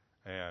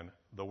and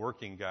the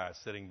working guy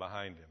sitting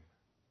behind him,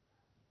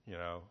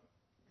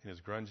 in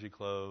his grungy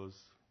clothes.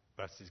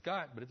 Best he's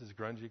got, but it's his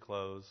grungy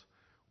clothes.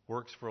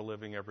 Works for a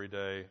living every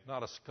day.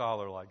 Not a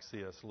scholar like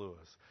C.S.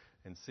 Lewis.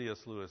 And C.S.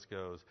 Lewis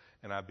goes,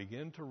 and I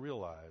begin to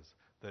realize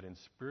that in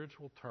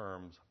spiritual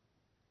terms,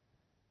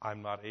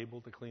 I'm not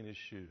able to clean his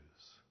shoes.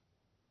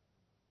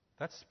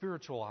 That's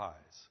spiritual eyes.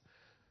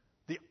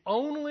 The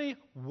only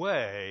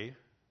way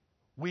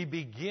we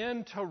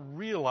begin to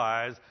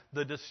realize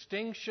the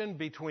distinction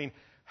between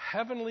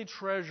heavenly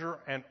treasure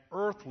and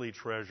earthly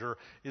treasure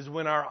is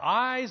when our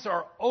eyes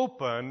are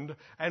opened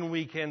and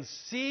we can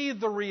see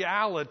the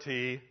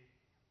reality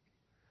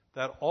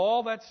that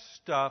all that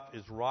stuff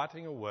is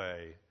rotting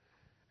away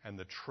and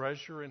the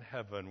treasure in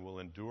heaven will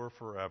endure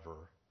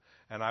forever.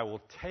 And I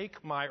will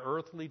take my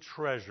earthly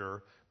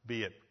treasure,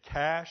 be it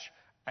cash,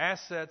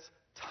 assets,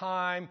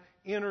 time,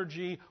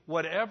 energy,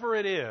 whatever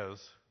it is,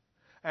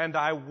 and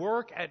I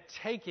work at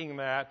taking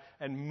that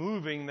and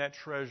moving that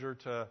treasure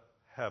to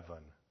heaven.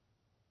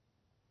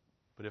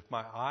 But if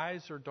my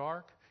eyes are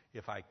dark,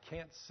 if I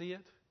can't see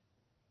it,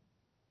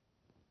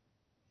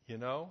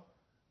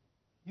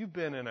 you've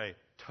been in a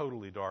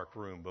totally dark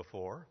room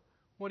before.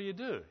 What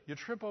do? You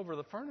trip over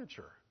the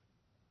furniture.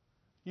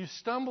 You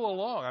stumble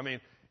along.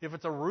 If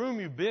it's a room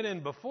you've been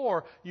in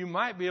before, you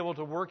might be able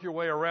to work your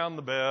way around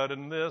the bed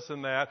and this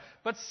and that,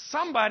 but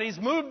somebody's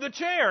moved the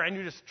chair and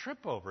you just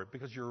trip over it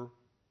because you're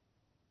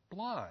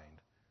blind.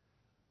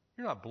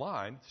 You're not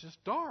blind, it's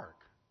just dark.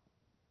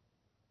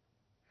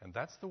 And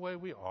that's the way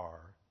we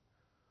are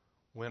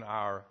when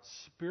our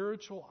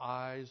spiritual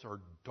eyes are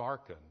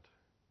darkened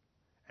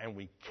and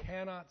we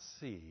cannot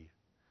see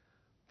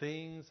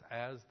things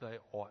as they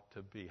ought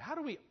to be. How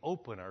do we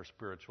open our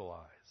spiritual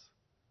eyes?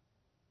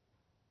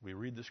 We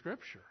read the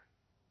Scripture.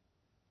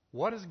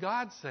 What does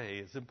God say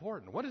is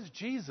important? What does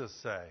Jesus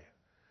say?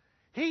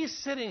 He's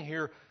sitting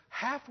here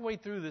halfway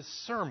through this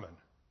sermon,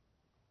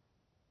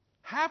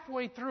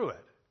 halfway through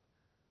it,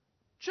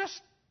 just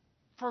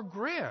for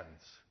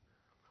grins.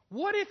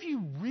 What if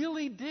you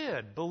really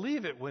did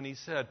believe it when he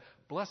said,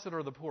 blessed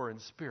are the poor in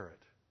spirit?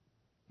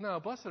 No,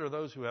 blessed are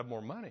those who have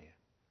more money.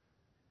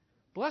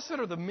 Blessed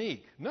are the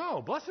meek.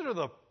 No, blessed are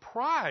the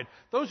pride,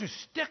 those who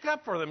stick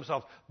up for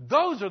themselves.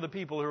 Those are the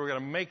people who are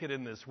going to make it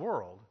in this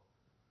world.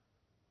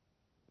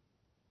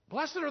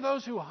 Blessed are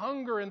those who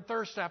hunger and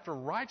thirst after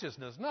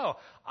righteousness. No,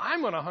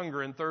 I'm going to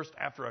hunger and thirst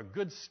after a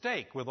good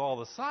steak with all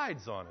the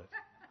sides on it.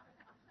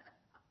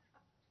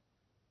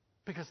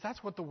 Because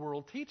that's what the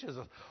world teaches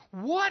us.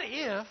 What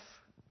if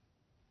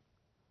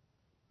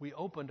we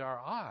opened our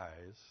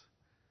eyes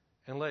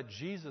and let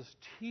Jesus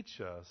teach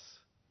us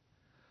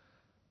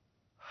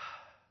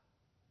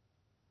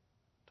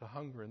to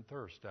hunger and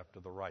thirst after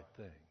the right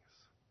things?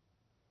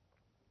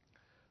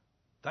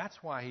 That's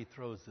why he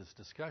throws this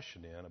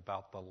discussion in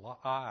about the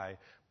eye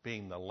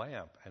being the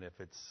lamp. And if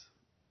it's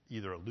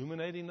either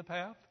illuminating the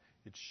path,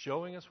 it's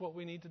showing us what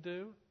we need to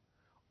do,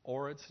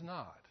 or it's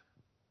not.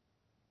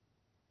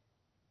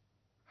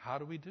 How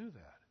do we do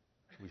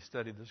that? We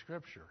study the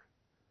Scripture.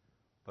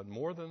 But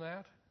more than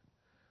that,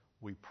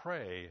 we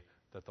pray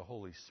that the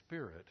Holy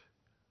Spirit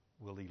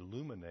will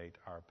illuminate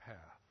our path.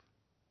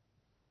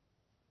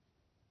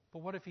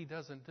 But what if he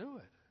doesn't do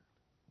it?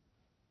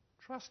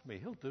 Trust me,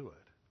 he'll do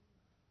it.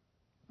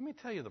 Let me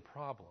tell you the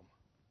problem.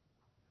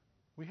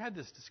 We had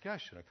this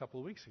discussion a couple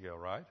of weeks ago,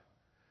 right?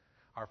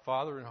 Our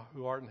Father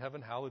who art in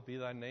heaven, hallowed be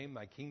thy name,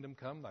 thy kingdom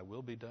come, thy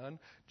will be done,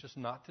 just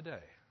not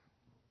today.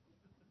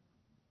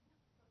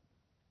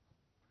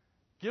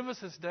 Give us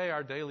this day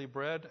our daily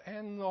bread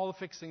and all the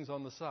fixings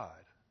on the side.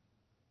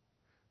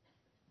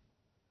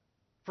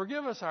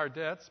 Forgive us our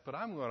debts, but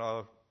I'm going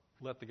to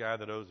let the guy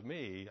that owes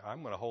me,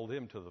 I'm going to hold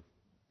him to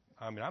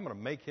I'm going to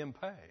make him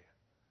pay.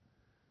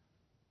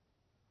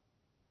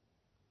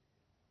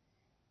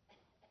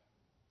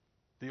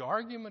 The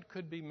argument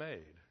could be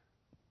made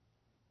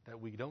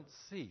that we don't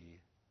see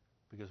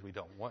because we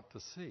don't want to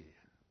see.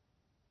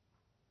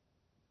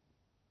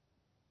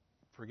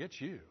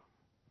 Forget you.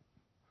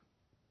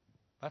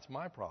 That's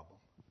my problem.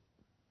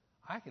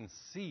 I can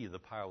see the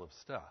pile of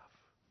stuff.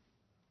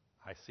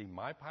 I see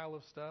my pile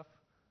of stuff.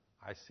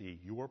 I see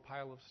your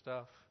pile of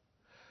stuff.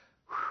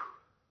 Whew.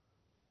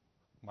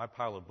 My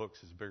pile of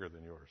books is bigger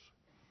than yours.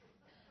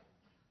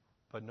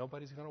 But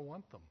nobody's going to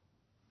want them.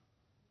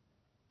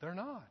 They're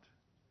not.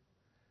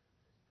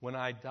 When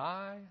I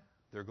die,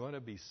 they're going to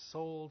be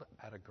sold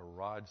at a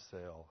garage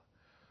sale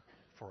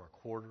for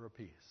 $0.25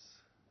 apiece.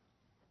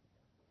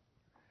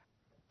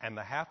 And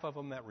the half of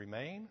them that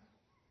remain,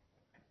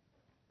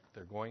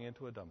 they're going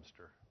into a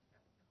dumpster.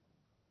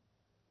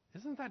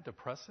 Isn't that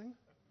depressing?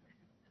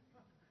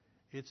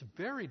 It's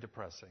very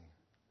depressing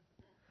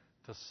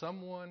to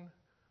someone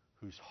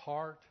whose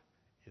heart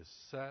is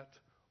set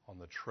on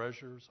the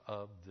treasures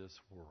of this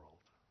world.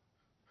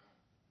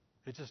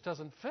 It just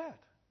doesn't fit.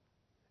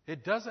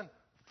 It doesn't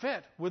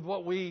fit with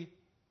what we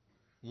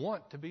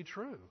want to be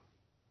true.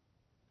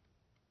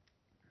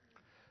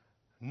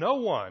 No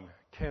one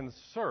can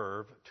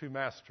serve two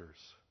masters,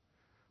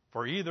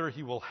 for either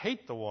he will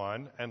hate the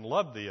one and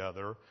love the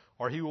other,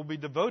 or he will be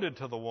devoted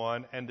to the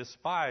one and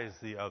despise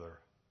the other.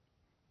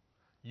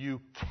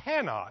 You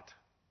cannot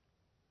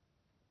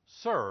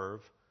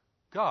serve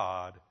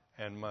God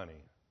and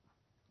money.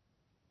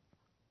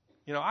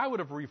 You know, I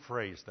would have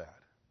rephrased that.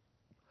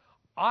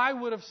 I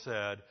would have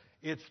said,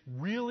 it's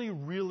really,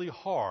 really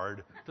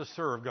hard to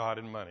serve God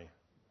and money.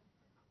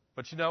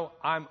 But you know,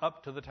 I'm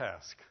up to the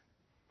task.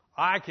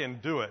 I can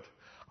do it.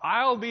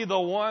 I'll be the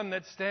one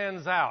that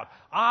stands out.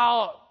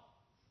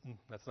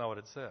 That's not what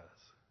it says.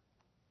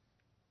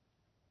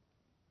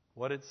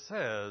 What it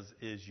says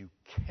is you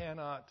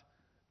cannot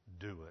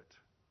do it.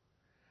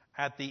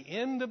 At the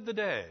end of the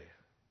day,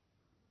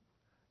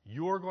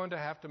 you're going to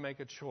have to make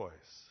a choice.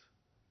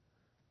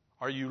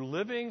 Are you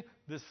living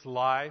this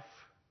life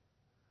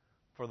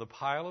for the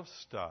pile of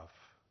stuff,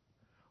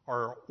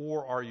 or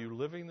are you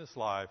living this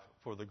life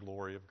for the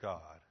glory of God?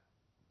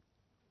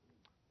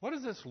 What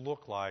does this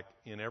look like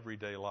in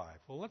everyday life?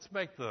 Well, let's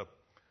make the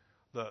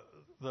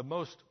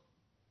most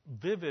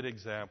vivid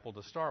example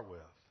to start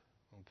with.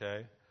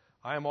 Okay?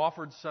 I am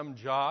offered some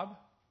job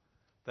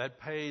that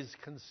pays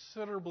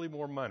considerably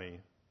more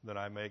money than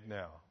I make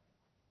now.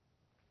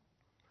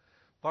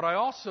 But I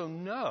also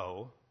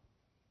know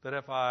that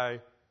if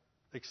I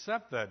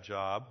accept that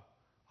job,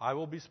 I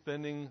will be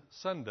spending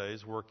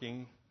Sundays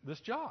working this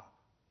job.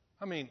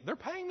 I mean, they're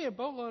paying me a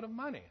boatload of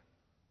money.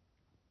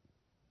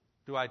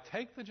 Do I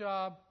take the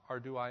job or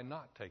do I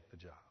not take the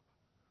job?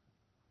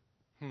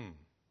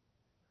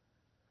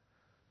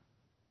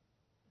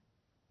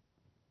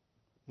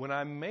 When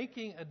I'm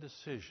making a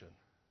decision,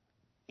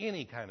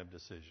 any kind of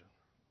decision,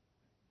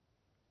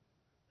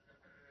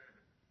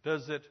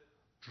 Does it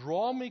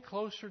draw me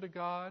closer to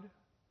God,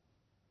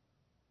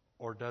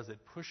 or does it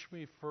push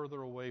me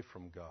further away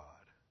from God?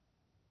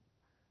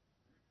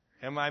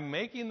 Am I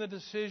making the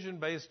decision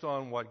based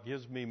on what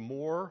gives me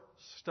more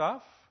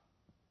stuff,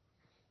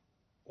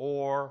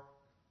 or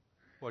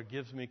what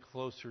gives me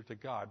closer to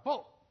God?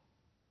 Well,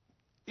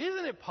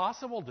 isn't it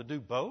possible to do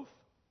both?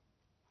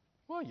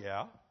 Well,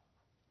 yeah.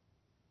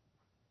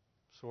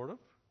 Sort of.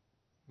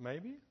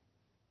 Maybe.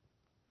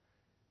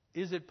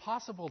 Is it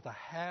possible to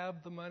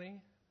have the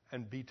money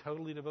and be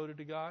totally devoted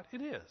to God?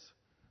 It is.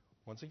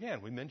 Once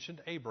again, we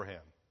mentioned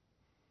Abraham.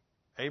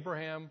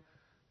 Abraham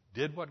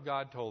did what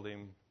God told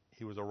him.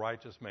 He was a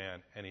righteous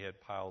man, and he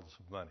had piles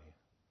of money.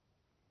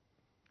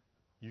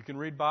 You can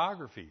read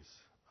biographies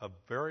of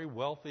very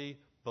wealthy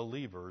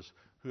believers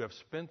who have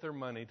spent their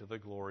money to the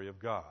glory of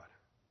God.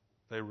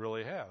 They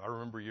really have. I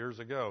remember years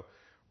ago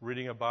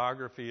reading a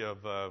biography of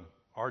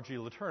R.G.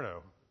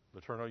 Letourneau,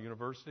 Letourneau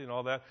University and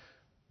all that,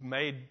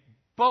 made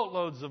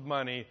boatloads of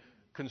money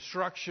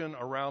construction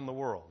around the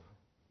world.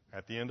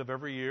 At the end of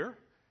every year,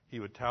 he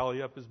would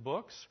tally up his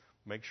books,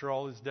 make sure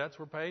all his debts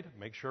were paid,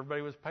 make sure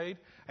everybody was paid,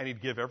 and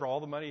he'd give all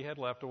the money he had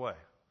left away.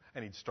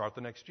 And he'd start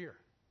the next year.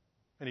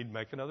 And he'd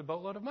make another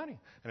boatload of money.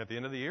 And at the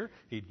end of the year,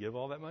 he'd give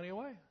all that money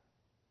away.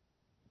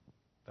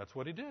 That's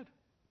what he did.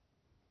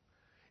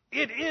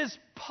 It is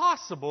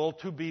possible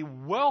to be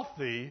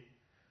wealthy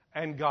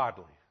and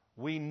godly.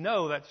 We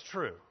know that's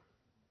true.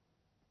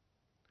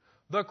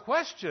 The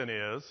question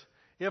is,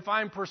 if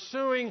I'm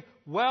pursuing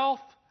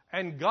wealth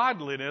and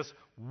godliness,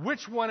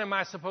 which one am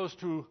I supposed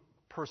to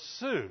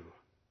pursue?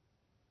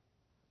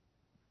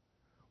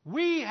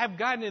 We have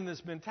gotten in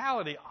this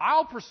mentality,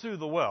 I'll pursue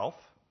the wealth,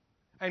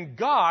 and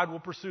God will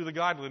pursue the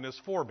godliness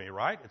for me,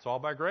 right? It's all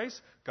by grace.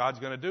 God's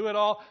going to do it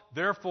all.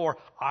 Therefore,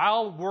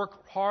 I'll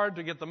work hard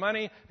to get the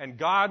money, and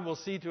God will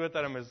see to it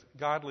that I'm as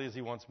godly as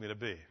He wants me to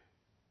be.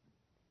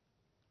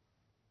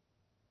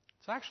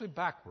 It's actually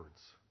backwards.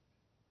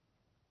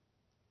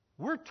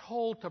 We're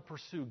told to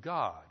pursue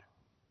God,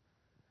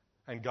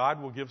 and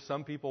God will give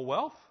some people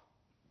wealth,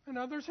 and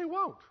others He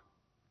won't.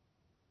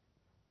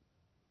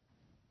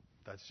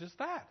 That's just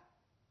that.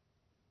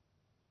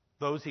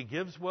 Those He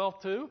gives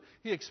wealth to,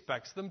 He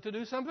expects them to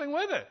do something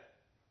with it.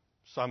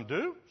 Some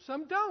do,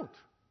 some don't.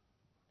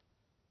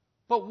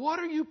 But what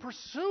are you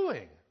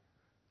pursuing?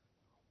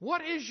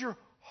 What is your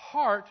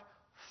heart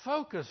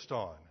focused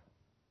on?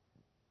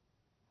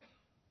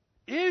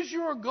 Is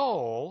your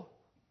goal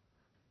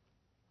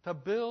to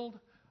build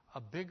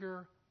a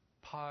bigger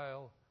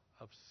pile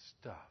of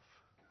stuff?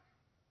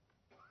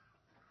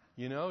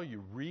 You know,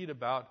 you read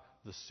about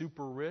the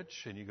super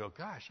rich and you go,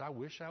 gosh, I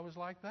wish I was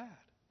like that.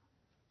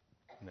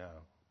 No.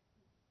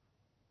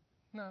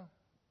 No.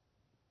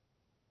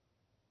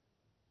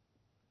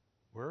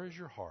 Where is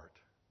your heart?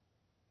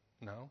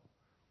 No.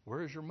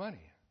 Where is your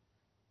money?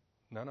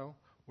 No.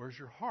 Where's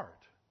your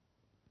heart?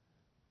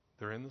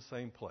 They're in the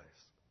same place.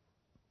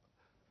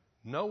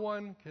 No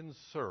one can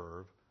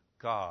serve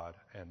God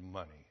and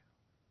money.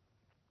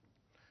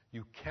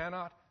 You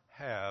cannot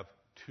have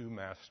two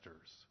masters.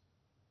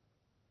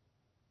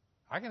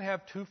 I can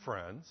have two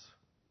friends.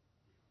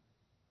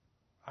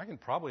 I can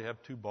probably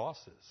have two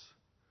bosses.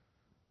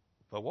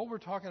 But what we're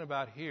talking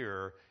about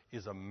here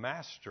is a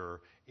master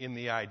in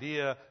the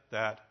idea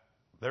that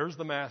there's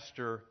the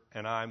master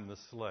and I'm the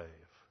slave.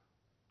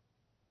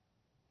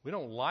 We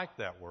don't like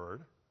that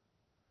word.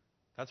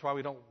 That's why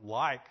we don't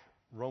like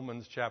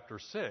Romans chapter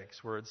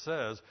 6, where it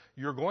says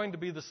you're going to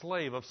be the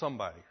slave of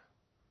somebody.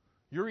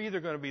 You're either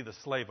going to be the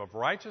slave of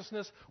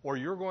righteousness or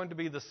you're going to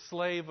be the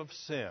slave of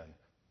sin.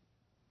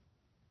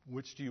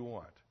 Which do you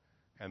want?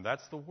 And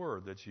that's the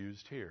word that's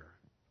used here.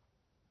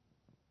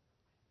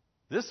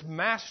 This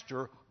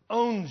master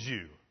owns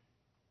you.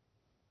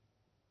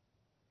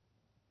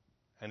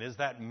 And is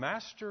that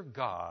master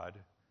God,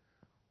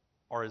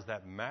 or is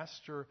that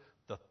master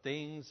the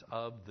things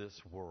of this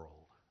world?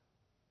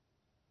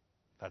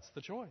 That's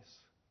the choice.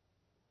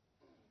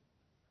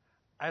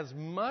 As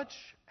much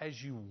as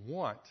you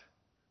want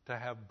to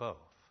have both,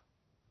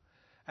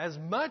 as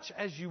much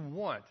as you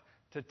want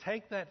to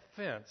take that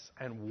fence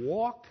and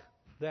walk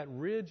that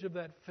ridge of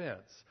that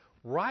fence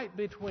right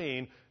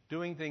between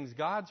doing things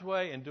God's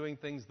way and doing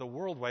things the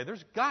world way,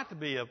 there's got to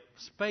be a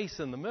space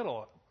in the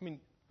middle. I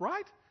mean,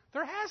 right?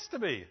 There has to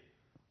be.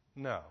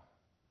 No.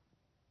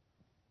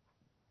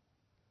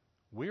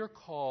 We are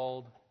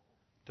called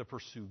to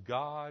pursue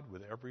God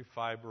with every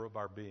fiber of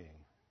our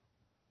being.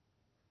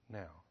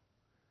 Now,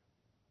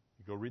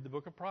 you go read the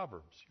book of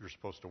Proverbs. You're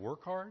supposed to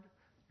work hard.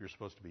 You're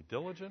supposed to be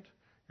diligent.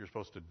 You're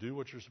supposed to do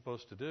what you're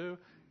supposed to do.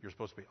 You're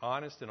supposed to be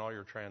honest in all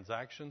your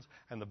transactions.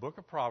 And the book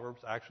of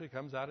Proverbs actually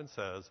comes out and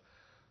says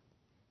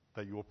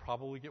that you will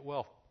probably get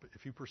wealth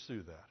if you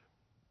pursue that.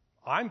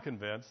 I'm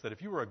convinced that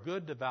if you were a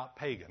good, devout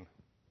pagan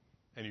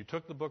and you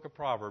took the book of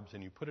Proverbs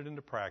and you put it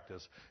into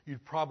practice,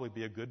 you'd probably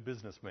be a good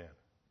businessman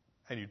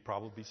and you'd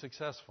probably be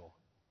successful.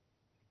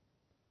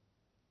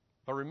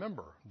 But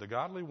remember, the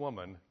godly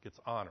woman gets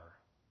honor.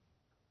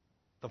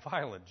 The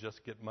violent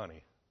just get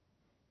money.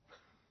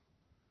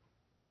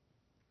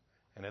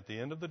 And at the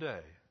end of the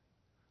day,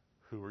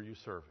 Who are you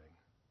serving?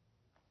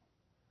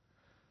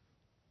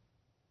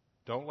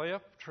 Don't lay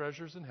up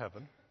treasures in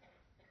heaven,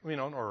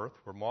 on earth,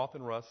 where moth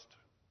and rust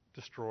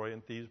destroy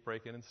and thieves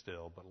break in and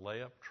steal, but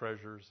lay up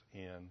treasures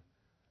in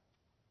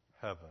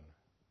heaven.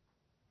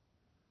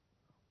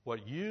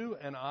 What you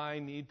and I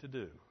need to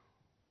do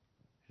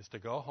is to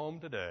go home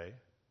today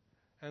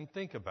and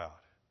think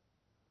about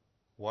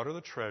what are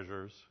the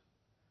treasures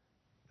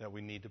that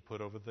we need to put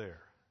over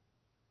there.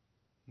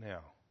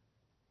 Now,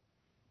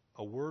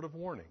 a word of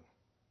warning.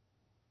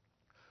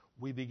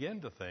 We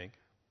begin to think,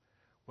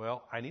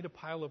 well, I need a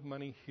pile of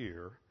money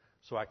here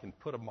so I can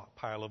put a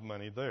pile of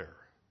money there.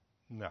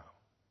 No.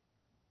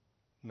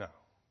 It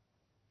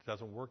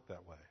doesn't work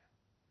that way.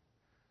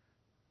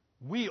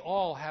 We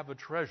all have a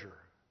treasure,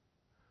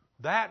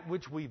 that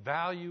which we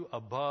value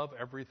above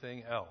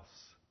everything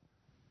else.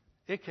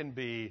 It can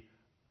be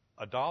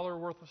 $1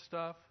 worth of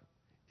stuff.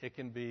 It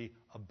can be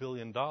 $1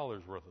 billion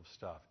worth of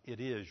stuff. It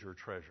is your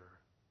treasure.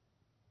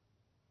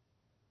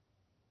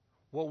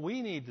 What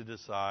we need to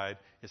decide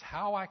is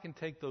how I can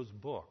take those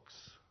books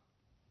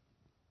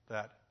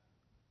that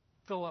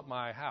fill up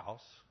my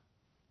house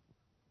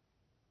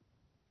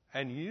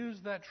and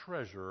use that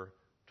treasure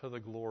to the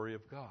glory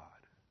of God.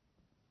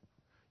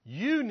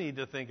 You need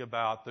to think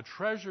about the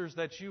treasures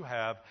that you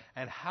have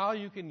and how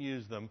you can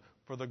use them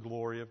for the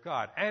glory of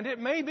God. And it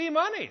may be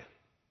money.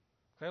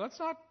 Okay, let's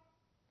not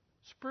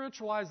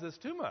spiritualize this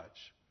too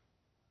much.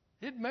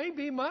 It may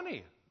be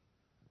money.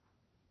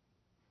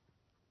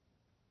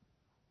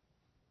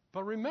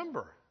 But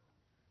remember,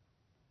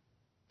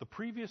 the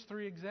previous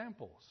 3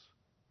 examples,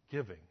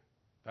 giving,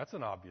 that's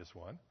an obvious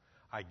one.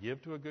 I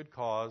give to a good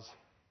cause,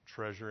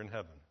 treasure in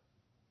heaven.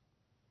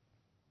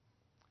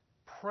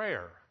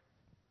 Prayer,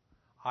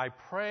 I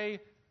pray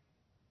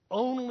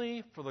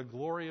only for the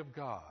glory of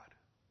God,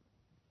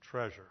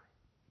 treasure.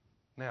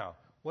 Now,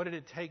 what did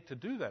it take to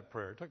do that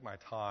prayer? It took my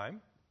time.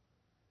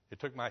 It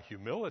took my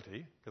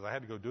humility, because I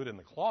had to go do it in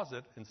the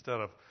closet instead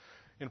of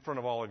in front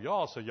of all of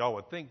y'all, so y'all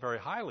would think very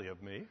highly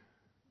of me.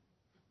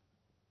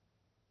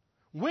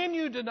 When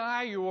you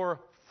deny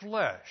your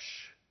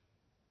flesh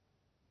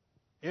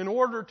in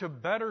order to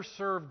better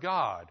serve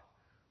God,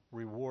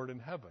 reward in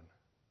heaven.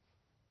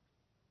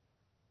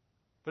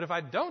 But if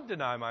I don't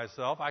deny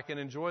myself, I can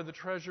enjoy the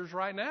treasures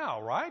right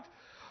now, right?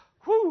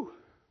 Whew!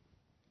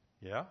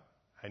 Yeah,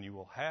 and you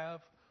will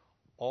have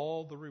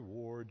all the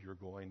reward you're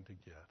going to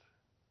get.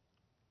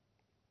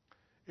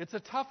 It's a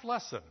tough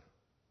lesson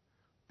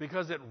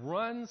because it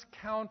runs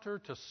counter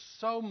to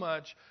so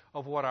much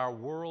of what our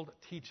world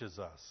teaches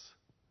us.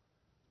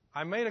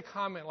 I made a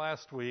comment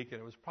last week,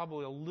 and it was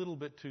probably a little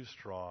bit too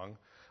strong,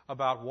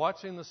 about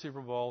watching the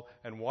Super Bowl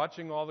and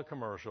watching all the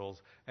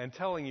commercials and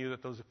telling you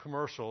that those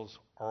commercials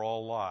are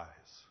all lies.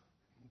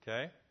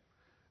 Okay?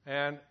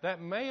 And that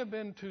may have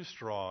been too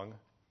strong,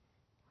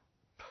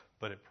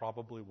 but it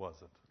probably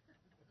wasn't.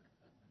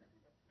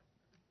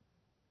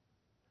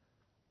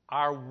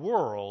 Our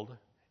world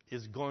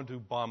is going to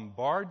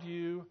bombard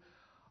you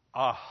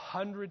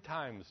 100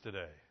 times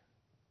today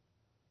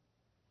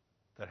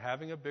that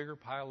having a bigger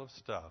pile of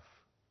stuff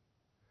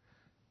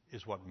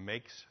is what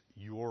makes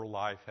your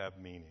life have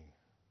meaning.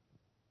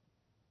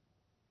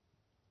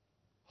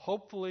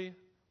 Hopefully,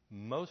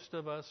 most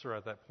of us are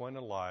at that point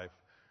in life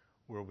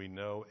where we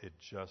know it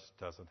just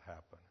doesn't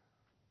happen.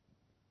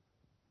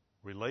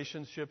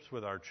 Relationships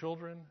with our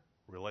children,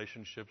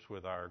 relationships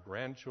with our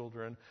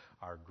grandchildren,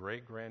 our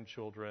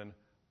great-grandchildren,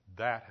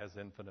 that has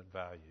infinite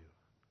value.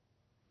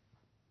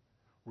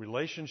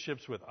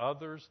 Relationships with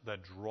others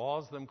that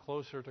draws them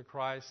closer to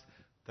Christ,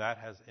 that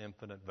has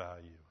infinite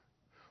value.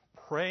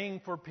 Praying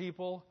for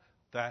people,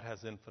 that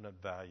has infinite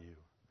value.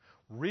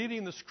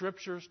 Reading the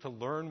Scriptures to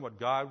learn what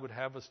God would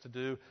have us to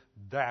do,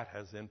 that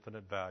has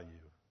infinite value.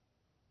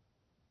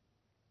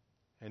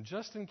 And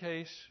just in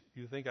case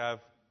you think I've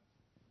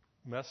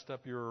messed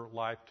up your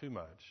life too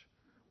much,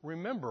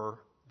 remember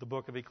the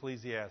book of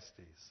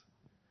Ecclesiastes.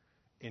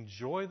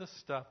 Enjoy the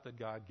stuff that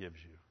God gives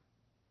you.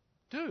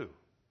 Do.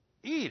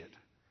 Eat it.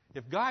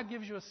 If God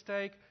gives you a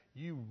steak,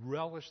 you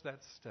relish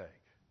that steak.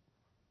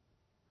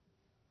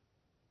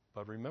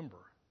 But remember,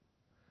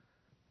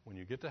 when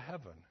you get to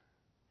heaven,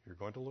 you're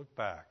going to look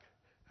back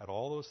at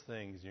all those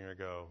things and you're going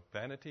to go,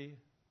 vanity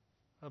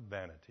of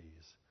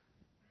vanities.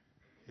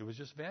 It was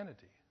just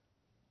vanity.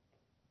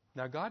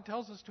 Now, God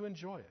tells us to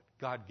enjoy it.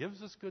 God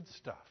gives us good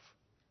stuff.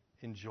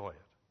 Enjoy it.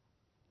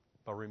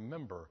 But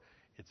remember,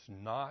 it's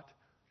not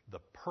the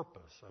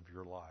purpose of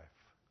your life.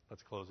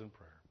 Let's close in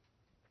prayer.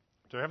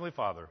 Dear Heavenly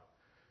Father,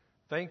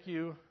 thank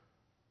you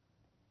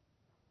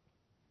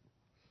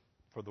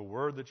for the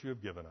word that you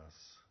have given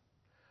us.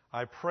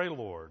 I pray,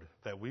 Lord,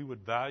 that we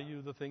would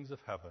value the things of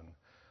heaven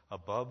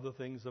above the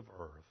things of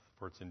earth.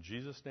 For it's in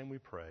Jesus' name we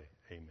pray.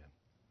 Amen.